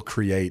things, we'll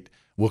create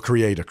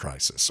a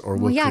crisis, or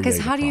we'll because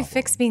how do you problem.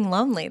 fix being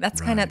lonely?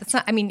 That's that's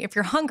not. I mean, if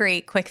you're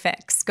hungry, quick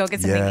fix, go get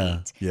something to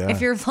eat. Yeah.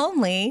 If you're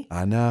lonely,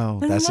 I know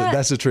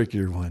that's a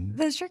trickier one.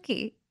 That's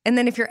tricky. And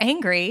then if you're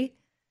angry, you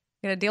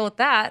got to deal with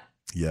that.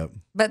 Yep.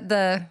 But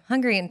the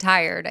hungry and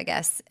tired, I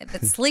guess.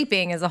 But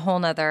sleeping is a whole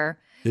nother.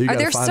 You got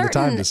to find the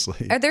time to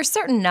sleep. Are there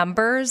certain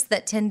numbers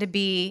that tend to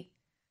be,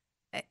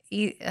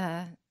 Is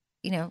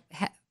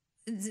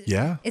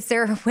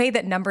there a way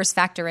that numbers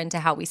factor into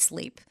how we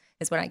sleep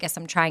is what I guess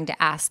I'm trying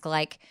to ask.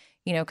 Like,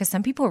 because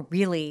some people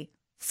really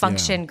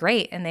function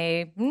great and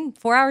they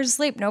 4 hours of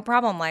sleep, no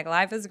problem. Like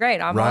life is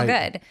great. I'm all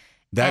good.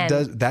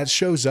 That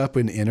shows up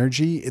in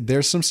energy.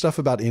 There's some stuff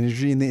about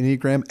energy in the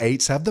Enneagram.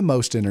 8s have the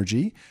most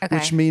energy,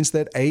 which means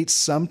that 8s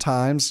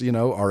sometimes,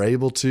 are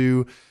able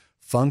to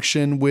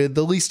function with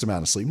the least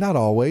amount of sleep. Not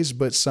always,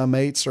 but some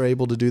 8s are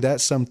able to do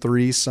that. Some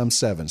 3s, some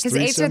 7s. Because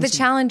 8s are the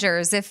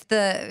challengers. If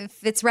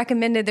it's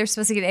recommended they're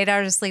supposed to get 8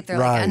 hours of sleep, they're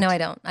like, no, I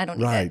don't. I don't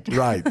need it.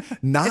 Right.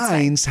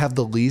 9s have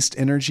the least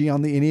energy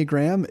on the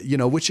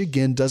Enneagram, which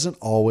again doesn't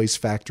always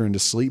factor into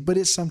sleep, but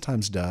it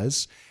sometimes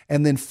does.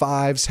 And then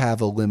 5s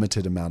have a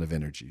limited amount of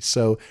energy.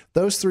 So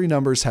those 3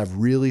 numbers have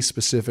really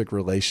specific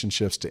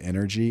relationships to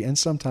energy. And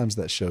sometimes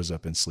that shows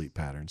up in sleep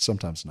patterns.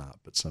 Sometimes not,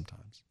 but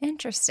sometimes.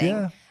 Interesting.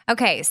 Yeah.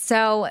 Okay.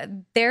 So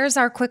there's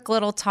our quick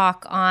little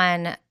talk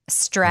on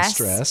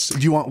stress. Do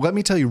you let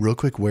me tell you real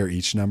quick where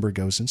each number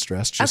goes in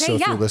stress, just so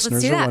if your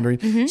listeners are wondering.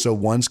 Mm-hmm. So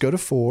 1s go to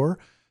 4,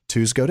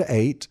 2s go to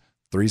 8,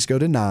 3s go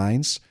to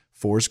 9s,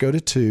 4s go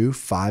to 2,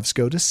 5s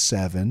go to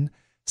 7,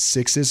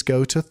 6s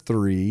go to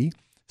 3,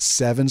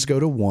 7s go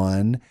to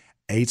 1,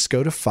 8s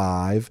go to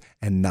 5,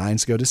 and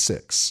 9s go to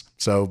 6.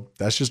 So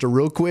that's just a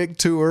real quick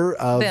tour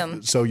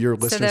of, so your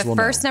listeners will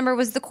know. So the first number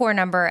was the core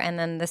number, and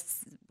then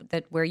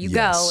where you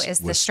go is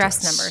the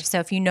stress number. So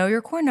if you know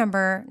your core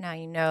number, now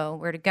you know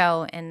where to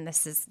go, and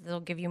it'll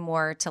give you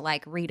more to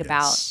like read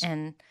about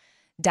and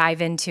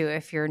dive into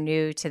if you're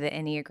new to the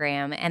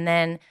Enneagram. And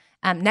then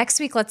next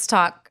week, let's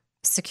talk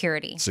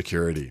security.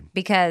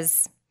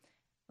 Because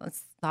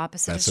it's the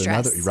opposite of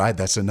stress.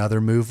 That's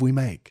another move we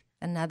make.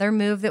 Another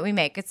move that we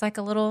make. It's like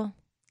a little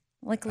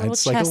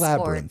it's chess like a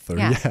labyrinth.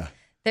 Yeah.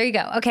 There you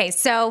go. Okay.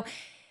 So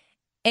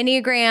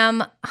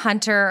Enneagram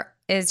Hunter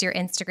is your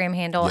Instagram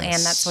handle, and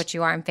that's what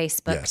you are on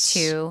Facebook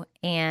too.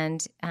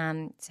 And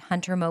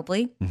Hunter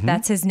Mobley,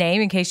 that's his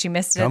name in case you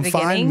missed it at the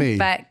beginning. Find me.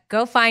 But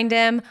go find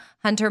him,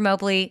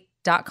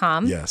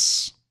 huntermobley.com.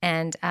 Yes.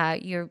 And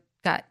you're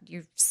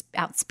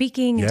out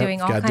speaking and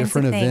doing all kinds of things.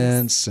 Got different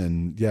events,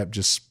 and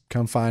just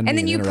come find me. And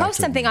then you post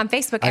something on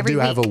Facebook every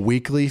week. I do have a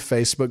weekly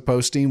Facebook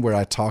posting where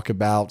I talk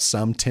about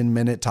some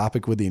 10-minute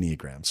topic with the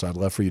Enneagram. So I'd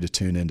love for you to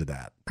tune into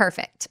that.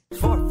 Perfect.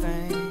 Fourth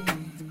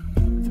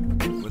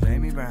thing with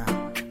Amy Brown.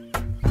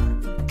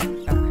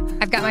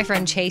 I've got my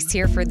friend Chase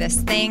here for this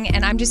thing,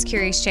 and I'm just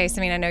curious, Chase.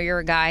 I mean, I know you're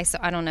a guy, so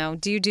I don't know.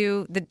 Do you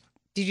do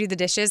the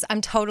dishes? I'm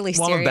totally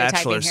stereotyping I'm a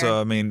bachelor, here.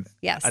 so I mean,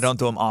 yes. I don't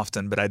do them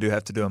often, but I do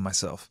have to do them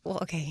myself. Well,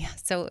 okay, yeah.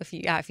 So if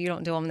you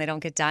don't do them, they don't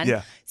get done.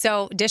 Yeah.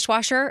 So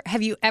dishwasher,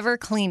 have you ever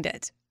cleaned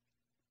it?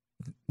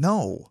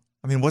 No.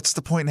 I mean, what's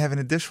the point in having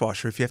a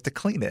dishwasher if you have to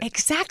clean it?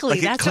 Exactly.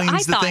 Like, That's it cleans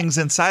what I the thought. things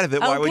inside of it.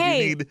 Why would you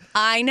Okay. need...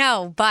 I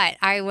know, but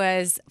I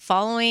was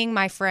following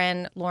my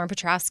friend Lauren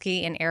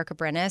Petrowski and Erica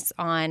Brennis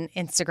on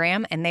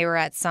Instagram, and they were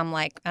at some,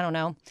 like, I don't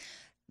know,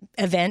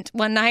 event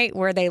one night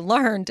where they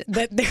learned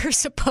that they're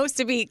supposed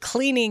to be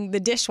cleaning the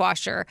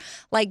dishwasher.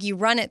 Like, you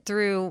run it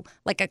through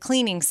like a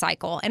cleaning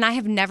cycle. And I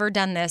have never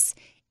done this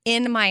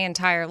in my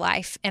entire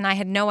life, and I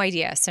had no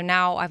idea. So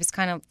now I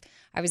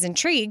was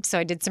intrigued, so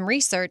I did some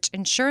research,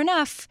 and sure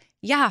enough,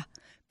 yeah,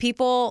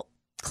 people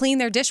clean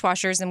their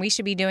dishwashers, and we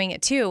should be doing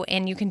it too.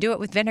 And you can do it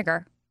with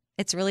vinegar.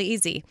 It's really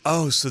easy.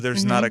 Oh, so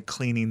there's not a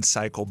cleaning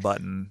cycle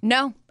button.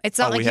 No, it's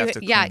not Oh, we like have to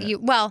clean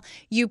it.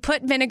 you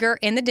put vinegar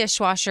in the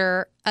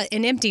dishwasher,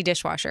 an empty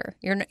dishwasher.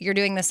 You're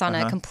doing this on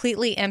a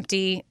completely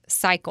empty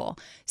cycle.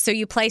 So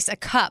you place a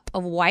cup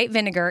of white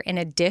vinegar in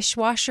a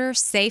dishwasher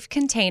safe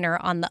container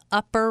on the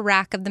upper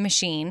rack of the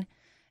machine.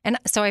 And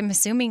so I'm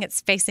assuming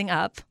it's facing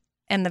up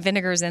and the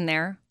vinegar's in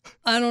there.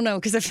 I don't know,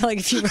 because I feel like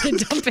if you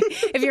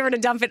were to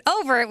dump it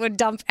over, it would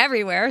dump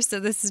everywhere. So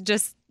this is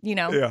just,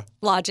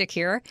 logic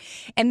here.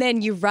 And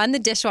then you run the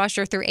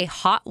dishwasher through a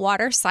hot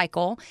water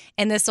cycle,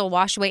 and this will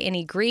wash away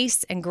any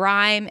grease and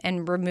grime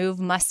and remove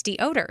musty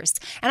odors.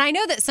 And I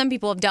know that some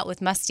people have dealt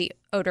with musty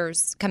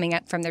odors coming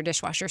up from their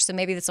dishwasher, so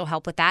maybe this will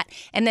help with that.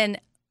 And then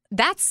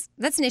that's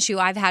an issue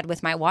I've had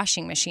with my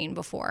washing machine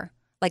before,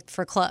 like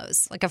for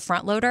clothes, like a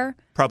front loader.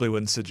 Probably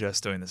wouldn't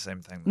suggest doing the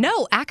same thing.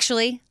 No,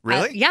 actually.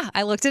 Really?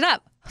 I looked it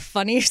up.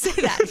 Funny you say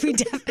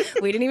that.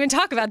 We didn't even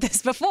talk about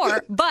this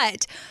before,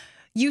 but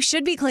you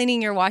should be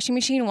cleaning your washing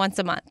machine once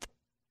a month.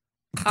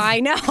 I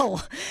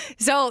know.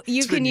 So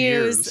you can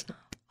use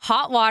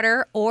hot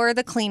water or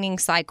the cleaning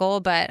cycle,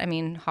 but I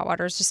mean, hot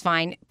water is just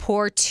fine.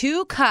 Pour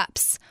 2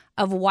 cups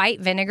of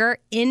white vinegar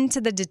into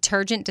the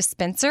detergent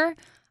dispenser.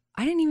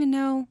 I didn't even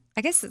know.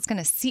 I guess it's going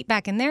to seep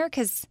back in there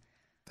because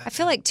I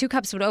feel like 2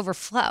 cups would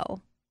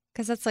overflow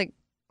because that's like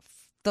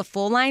the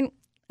full line.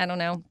 I don't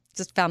know.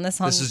 Just found this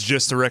on. This is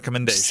just a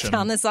recommendation. Just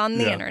found this on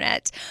the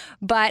internet.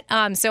 But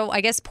so I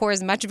guess pour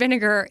as much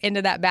vinegar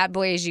into that bad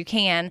boy as you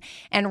can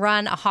and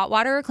run a hot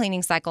water or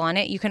cleaning cycle on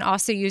it. You can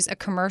also use a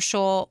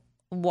commercial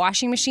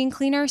washing machine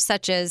cleaner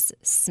such as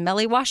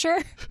Smelly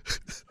Washer.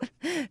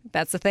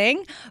 That's a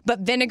thing. But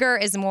vinegar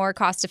is more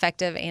cost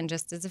effective and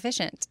just as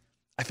efficient.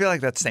 I feel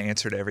like that's the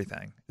answer to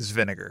everything is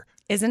vinegar.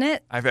 Isn't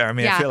it? I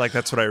feel like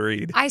that's what I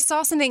read. I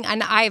saw something,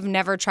 and I've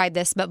never tried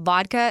this, but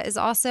vodka is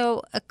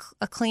also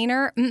a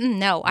cleaner.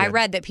 No, I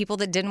read that people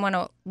that didn't want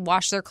to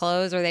wash their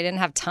clothes or they didn't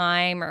have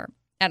time or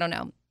I don't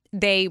know,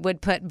 they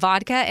would put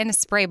vodka in a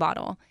spray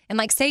bottle. And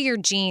like say your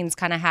jeans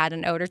kind of had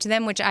an odor to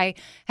them, which I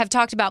have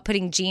talked about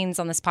putting jeans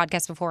on this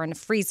podcast before in the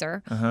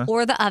freezer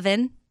or the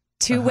oven.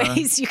 2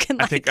 ways you can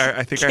I think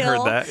I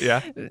heard that. Yeah.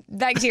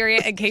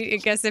 Bacteria. I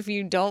guess if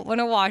you don't want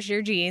to wash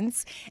your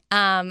jeans,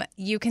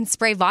 you can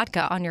spray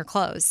vodka on your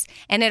clothes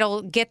and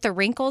it'll get the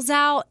wrinkles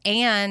out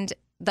and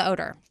the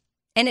odor.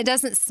 And it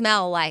doesn't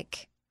smell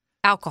like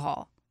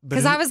alcohol.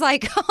 Because I was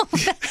like, oh,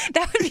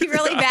 that would be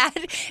really bad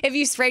if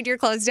you sprayed your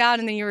clothes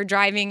down and then you were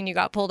driving and you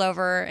got pulled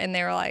over and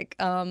they were like,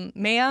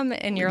 ma'am.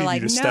 And you're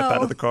like, you just no, step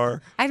out of the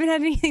car. I haven't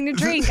had anything to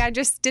drink. I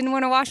just didn't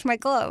want to wash my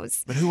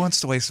clothes. But who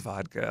wants to waste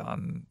vodka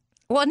on...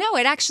 Well, no,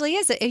 it actually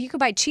is. You could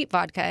buy cheap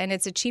vodka, and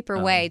it's a cheaper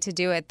way to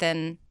do it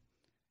than,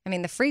 I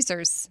mean, the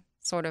freezer's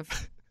sort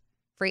of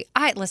free.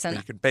 Listen,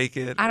 you could bake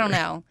it. I don't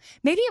know.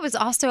 Maybe it was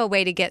also a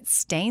way to get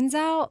stains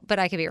out, but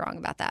I could be wrong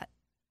about that.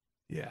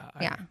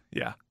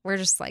 Yeah. We're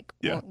just like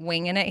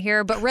winging it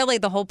here. But really,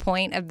 the whole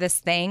point of this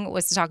thing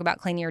was to talk about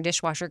cleaning your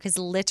dishwasher because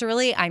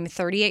literally I'm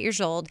 38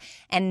 years old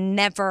and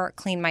never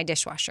cleaned my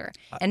dishwasher.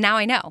 And now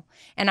I know.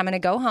 And I'm going to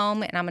go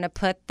home and I'm going to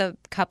put the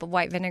cup of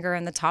white vinegar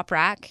in the top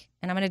rack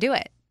and I'm going to do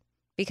it.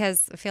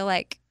 Because I feel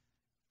like...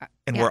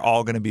 And we're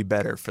all going to be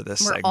better for this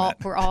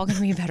segment. We're all going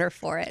to be better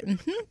for it.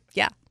 Mm-hmm.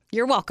 Yeah.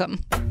 You're welcome.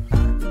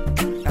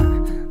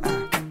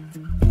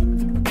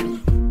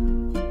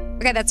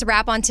 Okay, that's a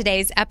wrap on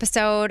today's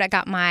episode. I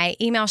got my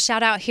email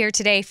shout out here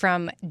today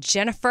from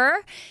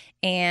Jennifer.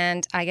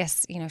 And I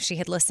guess, she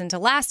had listened to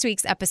last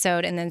week's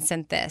episode and then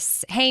sent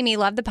this. Hey, me,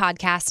 love the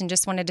podcast and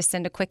just wanted to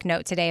send a quick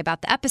note today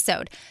about the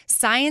episode.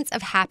 Science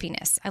of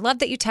Happiness. I love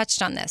that you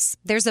touched on this.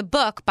 There's a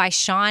book by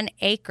Sean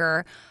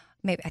Aker,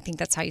 maybe I think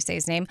that's how you say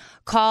his name,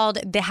 called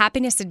The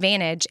Happiness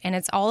Advantage, and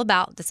it's all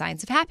about the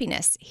science of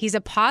happiness. He's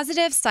a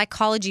positive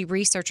psychology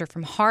researcher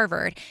from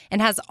Harvard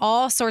and has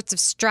all sorts of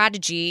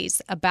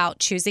strategies about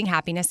choosing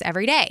happiness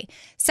every day.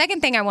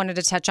 Second thing I wanted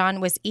to touch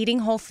on was eating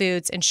whole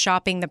foods and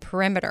shopping the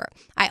perimeter.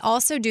 I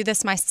also do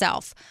this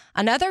myself.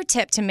 Another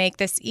tip to make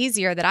this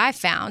easier that I've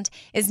found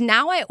is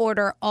now I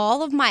order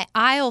all of my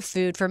aisle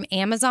food from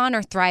Amazon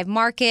or Thrive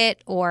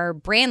Market or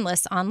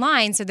Brandless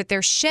online so that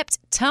they're shipped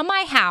to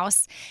my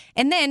house.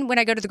 And then when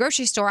I go to the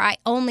grocery store, I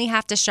only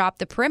have to shop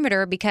the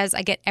perimeter because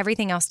I get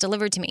everything else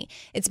delivered to me.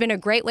 It's been a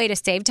great way to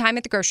save time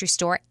at the grocery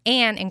store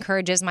and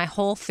encourages my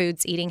whole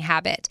foods eating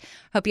habit.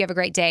 Hope you have a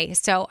great day.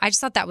 So I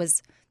just thought that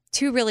was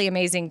 2 really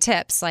amazing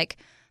tips. Like,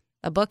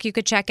 a book you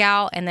could check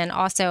out. And then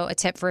also a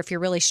tip for if you're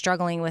really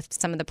struggling with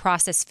some of the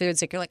processed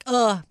foods, like you're like,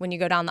 oh, when you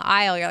go down the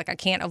aisle, you're like, I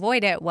can't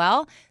avoid it.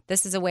 Well,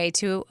 this is a way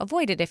to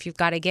avoid it. If you've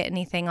got to get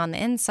anything on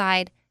the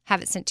inside,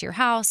 have it sent to your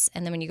house.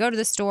 And then when you go to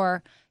the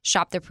store,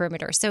 shop the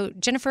perimeter. So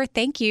Jennifer,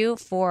 thank you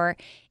for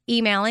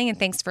emailing and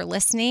thanks for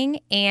listening.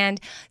 And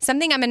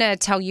something I'm going to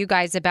tell you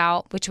guys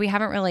about, which we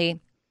haven't really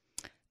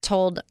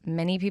told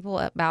many people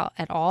about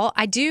at all.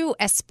 I do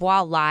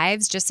Espoir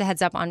Lives, just a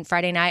heads up, on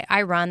Friday night.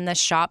 I run the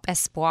Shop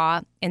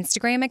Espoir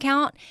Instagram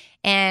account.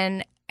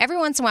 And every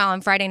once in a while on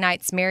Friday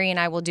nights, Mary and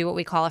I will do what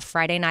we call a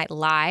Friday Night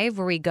Live,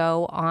 where we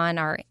go on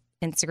our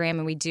Instagram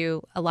and we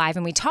do a live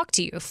and we talk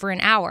to you for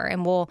an hour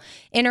and we'll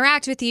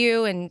interact with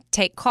you and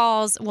take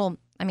calls. Well,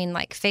 I mean,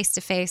 like face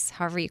to face,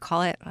 however you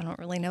call it. I don't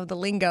really know the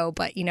lingo,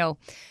 but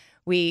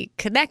we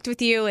connect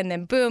with you and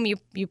then boom,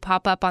 you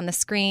pop up on the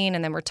screen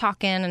and then we're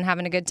talking and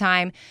having a good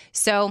time.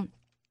 So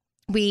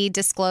we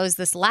disclosed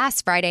this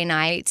last Friday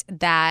night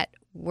that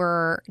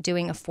we're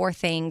doing a 4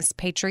 Things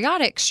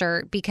Patriotic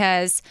shirt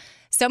because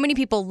so many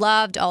people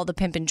loved all the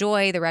Pimp and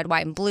Joy, the red,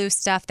 white, and blue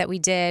stuff that we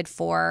did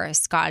for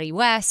Scotty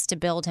West to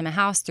build him a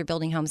house through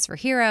Building Homes for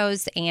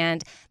Heroes.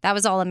 And that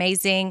was all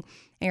amazing.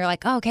 And you're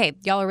like, oh, okay,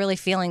 y'all are really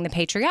feeling the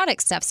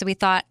patriotic stuff. So we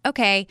thought,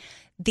 okay,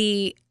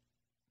 the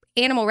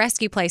animal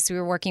rescue place we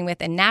were working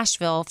with in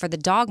Nashville for the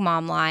dog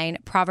mom line,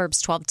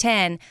 Proverbs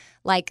 12:10,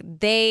 like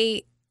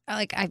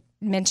I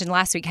mentioned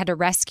last week, had to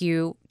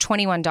rescue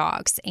 21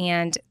 dogs,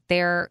 and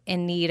they're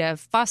in need of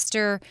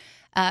foster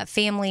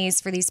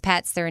families for these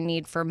pets. They're in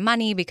need for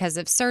money because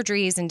of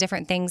surgeries and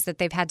different things that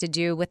they've had to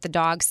do with the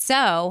dogs.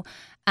 So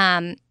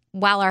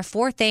while our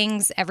 4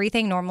 things,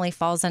 everything normally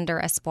falls under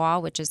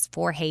Espoir, which is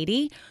for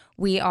Haiti,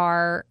 we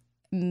are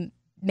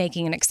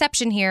making an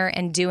exception here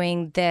and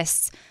doing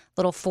this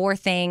little 4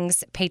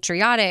 Things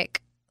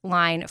Patriotic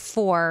line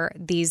for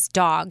these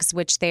dogs,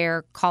 which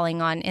they're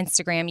calling on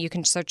Instagram. You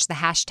can search the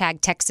hashtag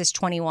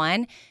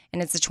Texas21,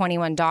 and it's the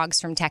 21 dogs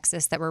from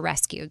Texas that were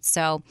rescued.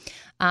 So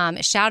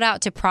shout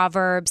out to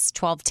Proverbs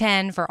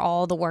 12:10 for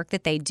all the work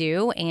that they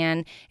do.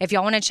 And if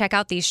y'all want to check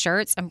out these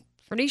shirts, I'm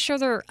pretty sure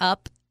they're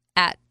up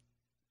at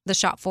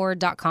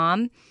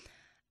theshopforward.com.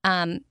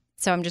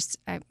 So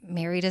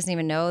Mary doesn't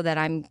even know that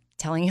I'm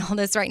telling you all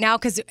this right now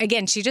because,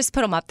 again, she just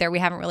put them up there. We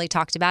haven't really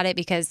talked about it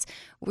because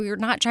we're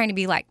not trying to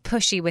be like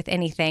pushy with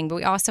anything, but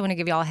we also want to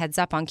give you all a heads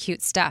up on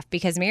cute stuff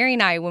because Mary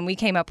and I, when we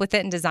came up with it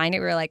and designed it,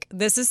 we were like,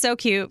 this is so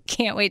cute.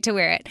 Can't wait to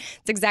wear it.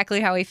 It's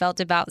exactly how we felt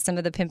about some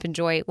of the Pimp and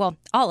Joy, well,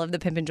 all of the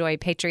Pimp and Joy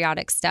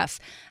patriotic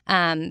stuff.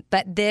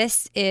 But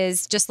this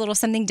is just a little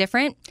something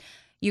different.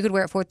 You could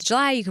wear it 4th of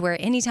July. You could wear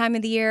it any time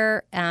of the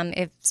year,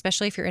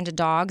 especially if you're into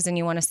dogs and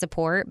you want to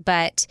support.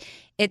 But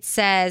it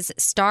says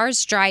Stars,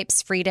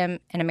 Stripes, Freedom,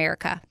 and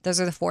America. Those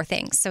are the 4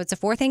 things. So it's a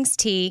 4 Things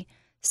tee,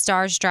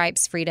 Stars,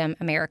 Stripes, Freedom,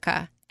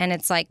 America. And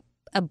it's like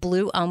a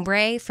blue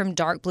ombre from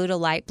dark blue to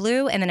light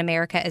blue. And then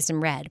America is in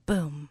red.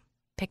 Boom.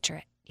 Picture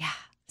it. Yeah.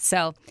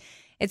 So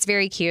it's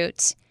very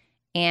cute.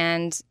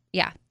 And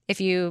yeah, if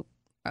you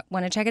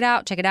want to check it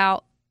out, check it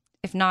out.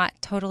 If not,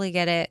 totally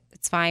get it.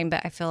 It's fine.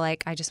 But I feel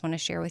like I just want to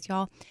share with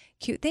y'all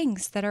cute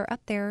things that are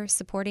up there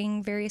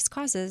supporting various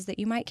causes that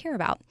you might care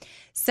about.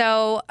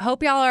 So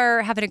hope y'all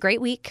are having a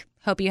great week.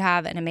 Hope you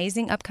have an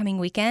amazing upcoming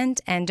weekend.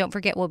 And don't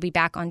forget, we'll be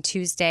back on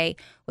Tuesday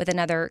with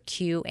another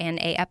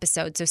Q&A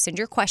episode. So send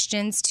your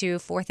questions to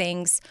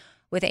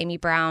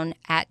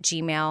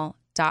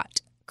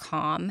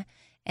 4thingswithamybrown@gmail.com.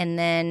 And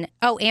then,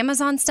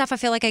 Amazon stuff. I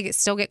feel like I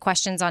still get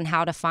questions on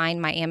how to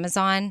find my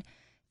Amazon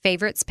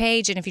favorites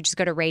page. And if you just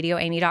go to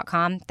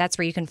radioamy.com, that's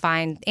where you can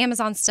find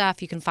Amazon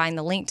stuff. You can find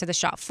the link to the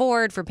Shop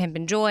Forward for Pimp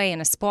and Joy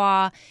and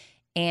Espoir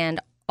and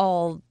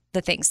all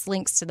the things,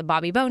 links to the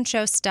Bobby Bone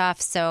Show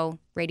stuff. So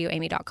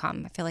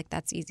radioamy.com. I feel like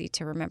that's easy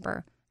to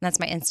remember. And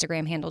that's my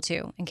Instagram handle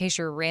too, in case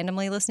you're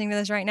randomly listening to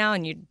this right now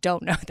and you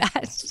don't know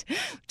that,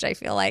 which I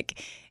feel like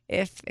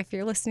if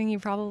you're listening, you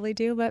probably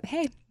do, but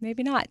hey,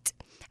 maybe not.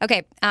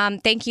 Okay.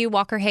 Thank you,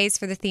 Walker Hayes,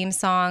 for the theme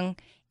song,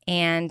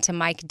 and to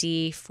Mike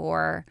D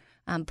for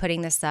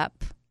putting this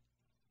up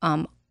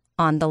on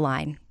the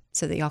line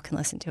so that y'all can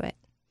listen to it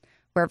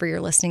wherever you're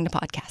listening to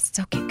podcasts.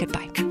 Okay,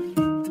 goodbye.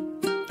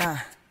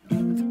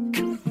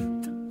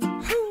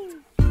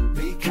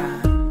 Be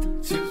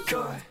kind, choose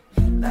joy,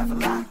 laugh a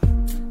lot.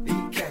 Be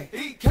kind,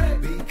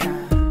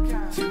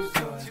 choose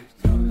joy,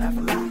 laugh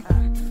a lot.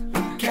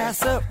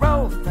 Cast up,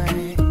 roll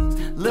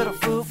things, little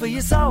food for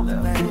your soul,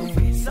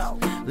 things.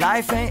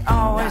 Life ain't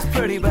always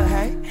pretty, but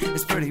hey,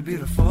 it's pretty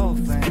beautiful,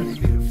 things.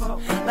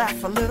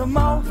 Laugh a little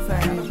more,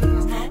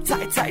 things.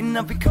 Tighten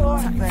up your core,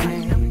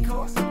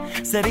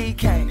 things. Said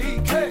EK,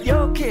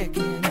 you're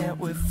kicking it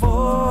with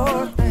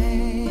 4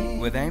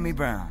 things with Amy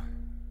Brown.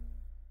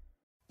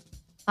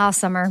 All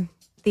summer,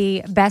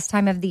 the best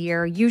time of the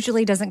year,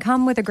 usually doesn't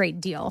come with a great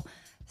deal.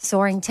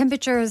 Soaring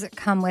temperatures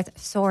come with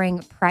soaring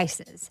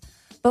prices.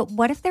 But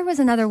what if there was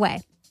another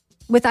way?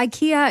 With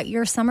IKEA,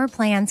 your summer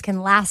plans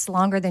can last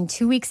longer than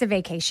 2 weeks of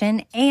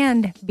vacation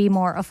and be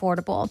more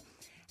affordable.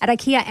 At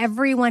IKEA,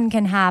 everyone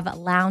can have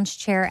lounge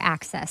chair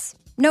access.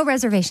 No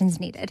reservations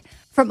needed.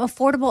 From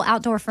affordable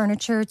outdoor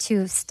furniture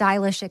to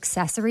stylish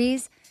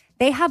accessories,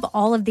 they have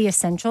all of the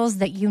essentials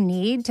that you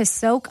need to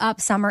soak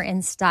up summer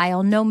in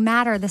style, no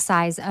matter the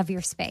size of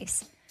your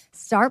space.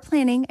 Start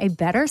planning a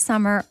better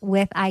summer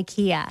with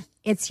IKEA.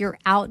 It's your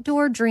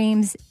outdoor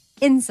dreams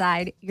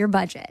inside your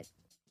budget.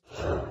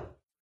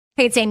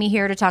 Hey, it's Amy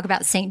here to talk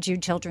about St.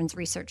 Jude Children's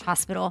Research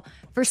Hospital.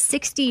 For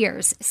 60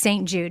 years,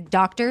 St. Jude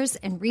doctors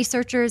and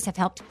researchers have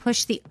helped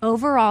push the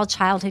overall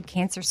childhood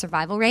cancer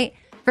survival rate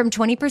from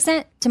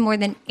 20% to more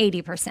than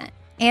 80%.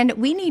 And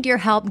we need your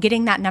help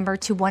getting that number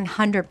to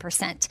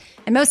 100%.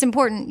 And most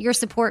important, your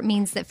support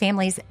means that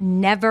families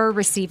never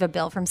receive a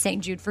bill from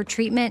St. Jude for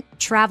treatment,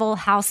 travel,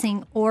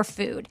 housing, or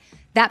food.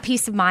 That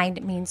peace of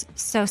mind means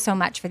so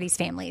much for these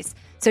families.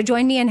 So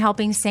join me in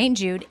helping St.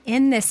 Jude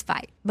in this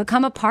fight.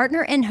 Become a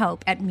partner in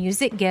hope at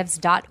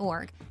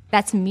musicgives.org.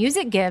 That's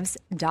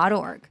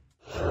musicgives.org.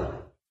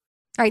 All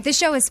right, this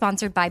show is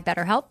sponsored by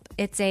BetterHelp.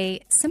 It's a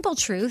simple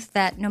truth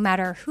that no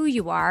matter who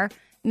you are,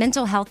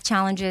 mental health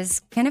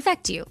challenges can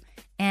affect you,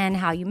 and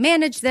how you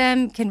manage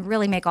them can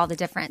really make all the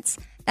difference.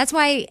 That's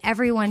why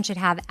everyone should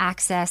have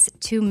access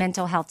to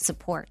mental health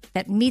support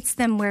that meets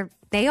them where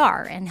they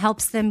are and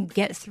helps them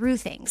get through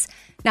things.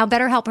 Now,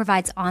 BetterHelp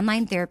provides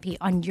online therapy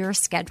on your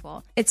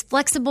schedule. It's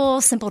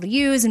flexible, simple to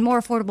use, and more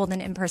affordable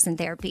than in-person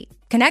therapy.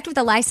 Connect with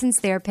a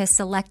licensed therapist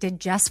selected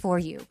just for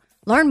you.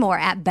 Learn more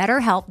at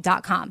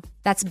betterhelp.com.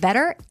 That's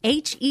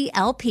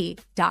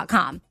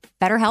betterhelp.com.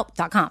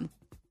 betterhelp.com.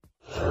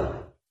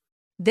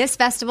 This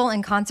festival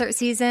and concert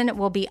season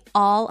will be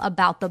all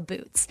about the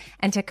boots,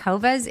 and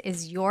Tecovas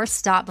is your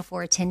stop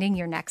before attending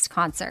your next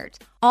concert.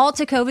 All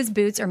Tecovas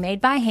boots are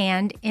made by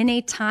hand in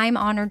a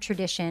time-honored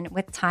tradition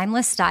with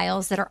timeless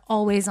styles that are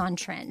always on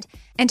trend.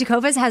 And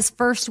Tecovas has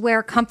first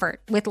wear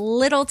comfort with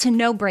little to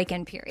no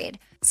break-in period.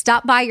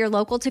 Stop by your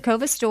local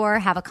Tecova store,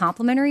 have a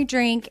complimentary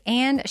drink,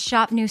 and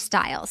shop new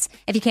styles.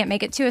 If you can't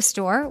make it to a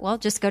store, well,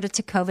 just go to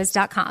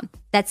tecovas.com.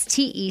 That's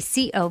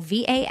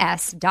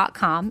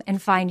Tecovas.com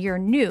and find your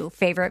new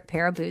favorite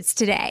pair of boots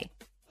today.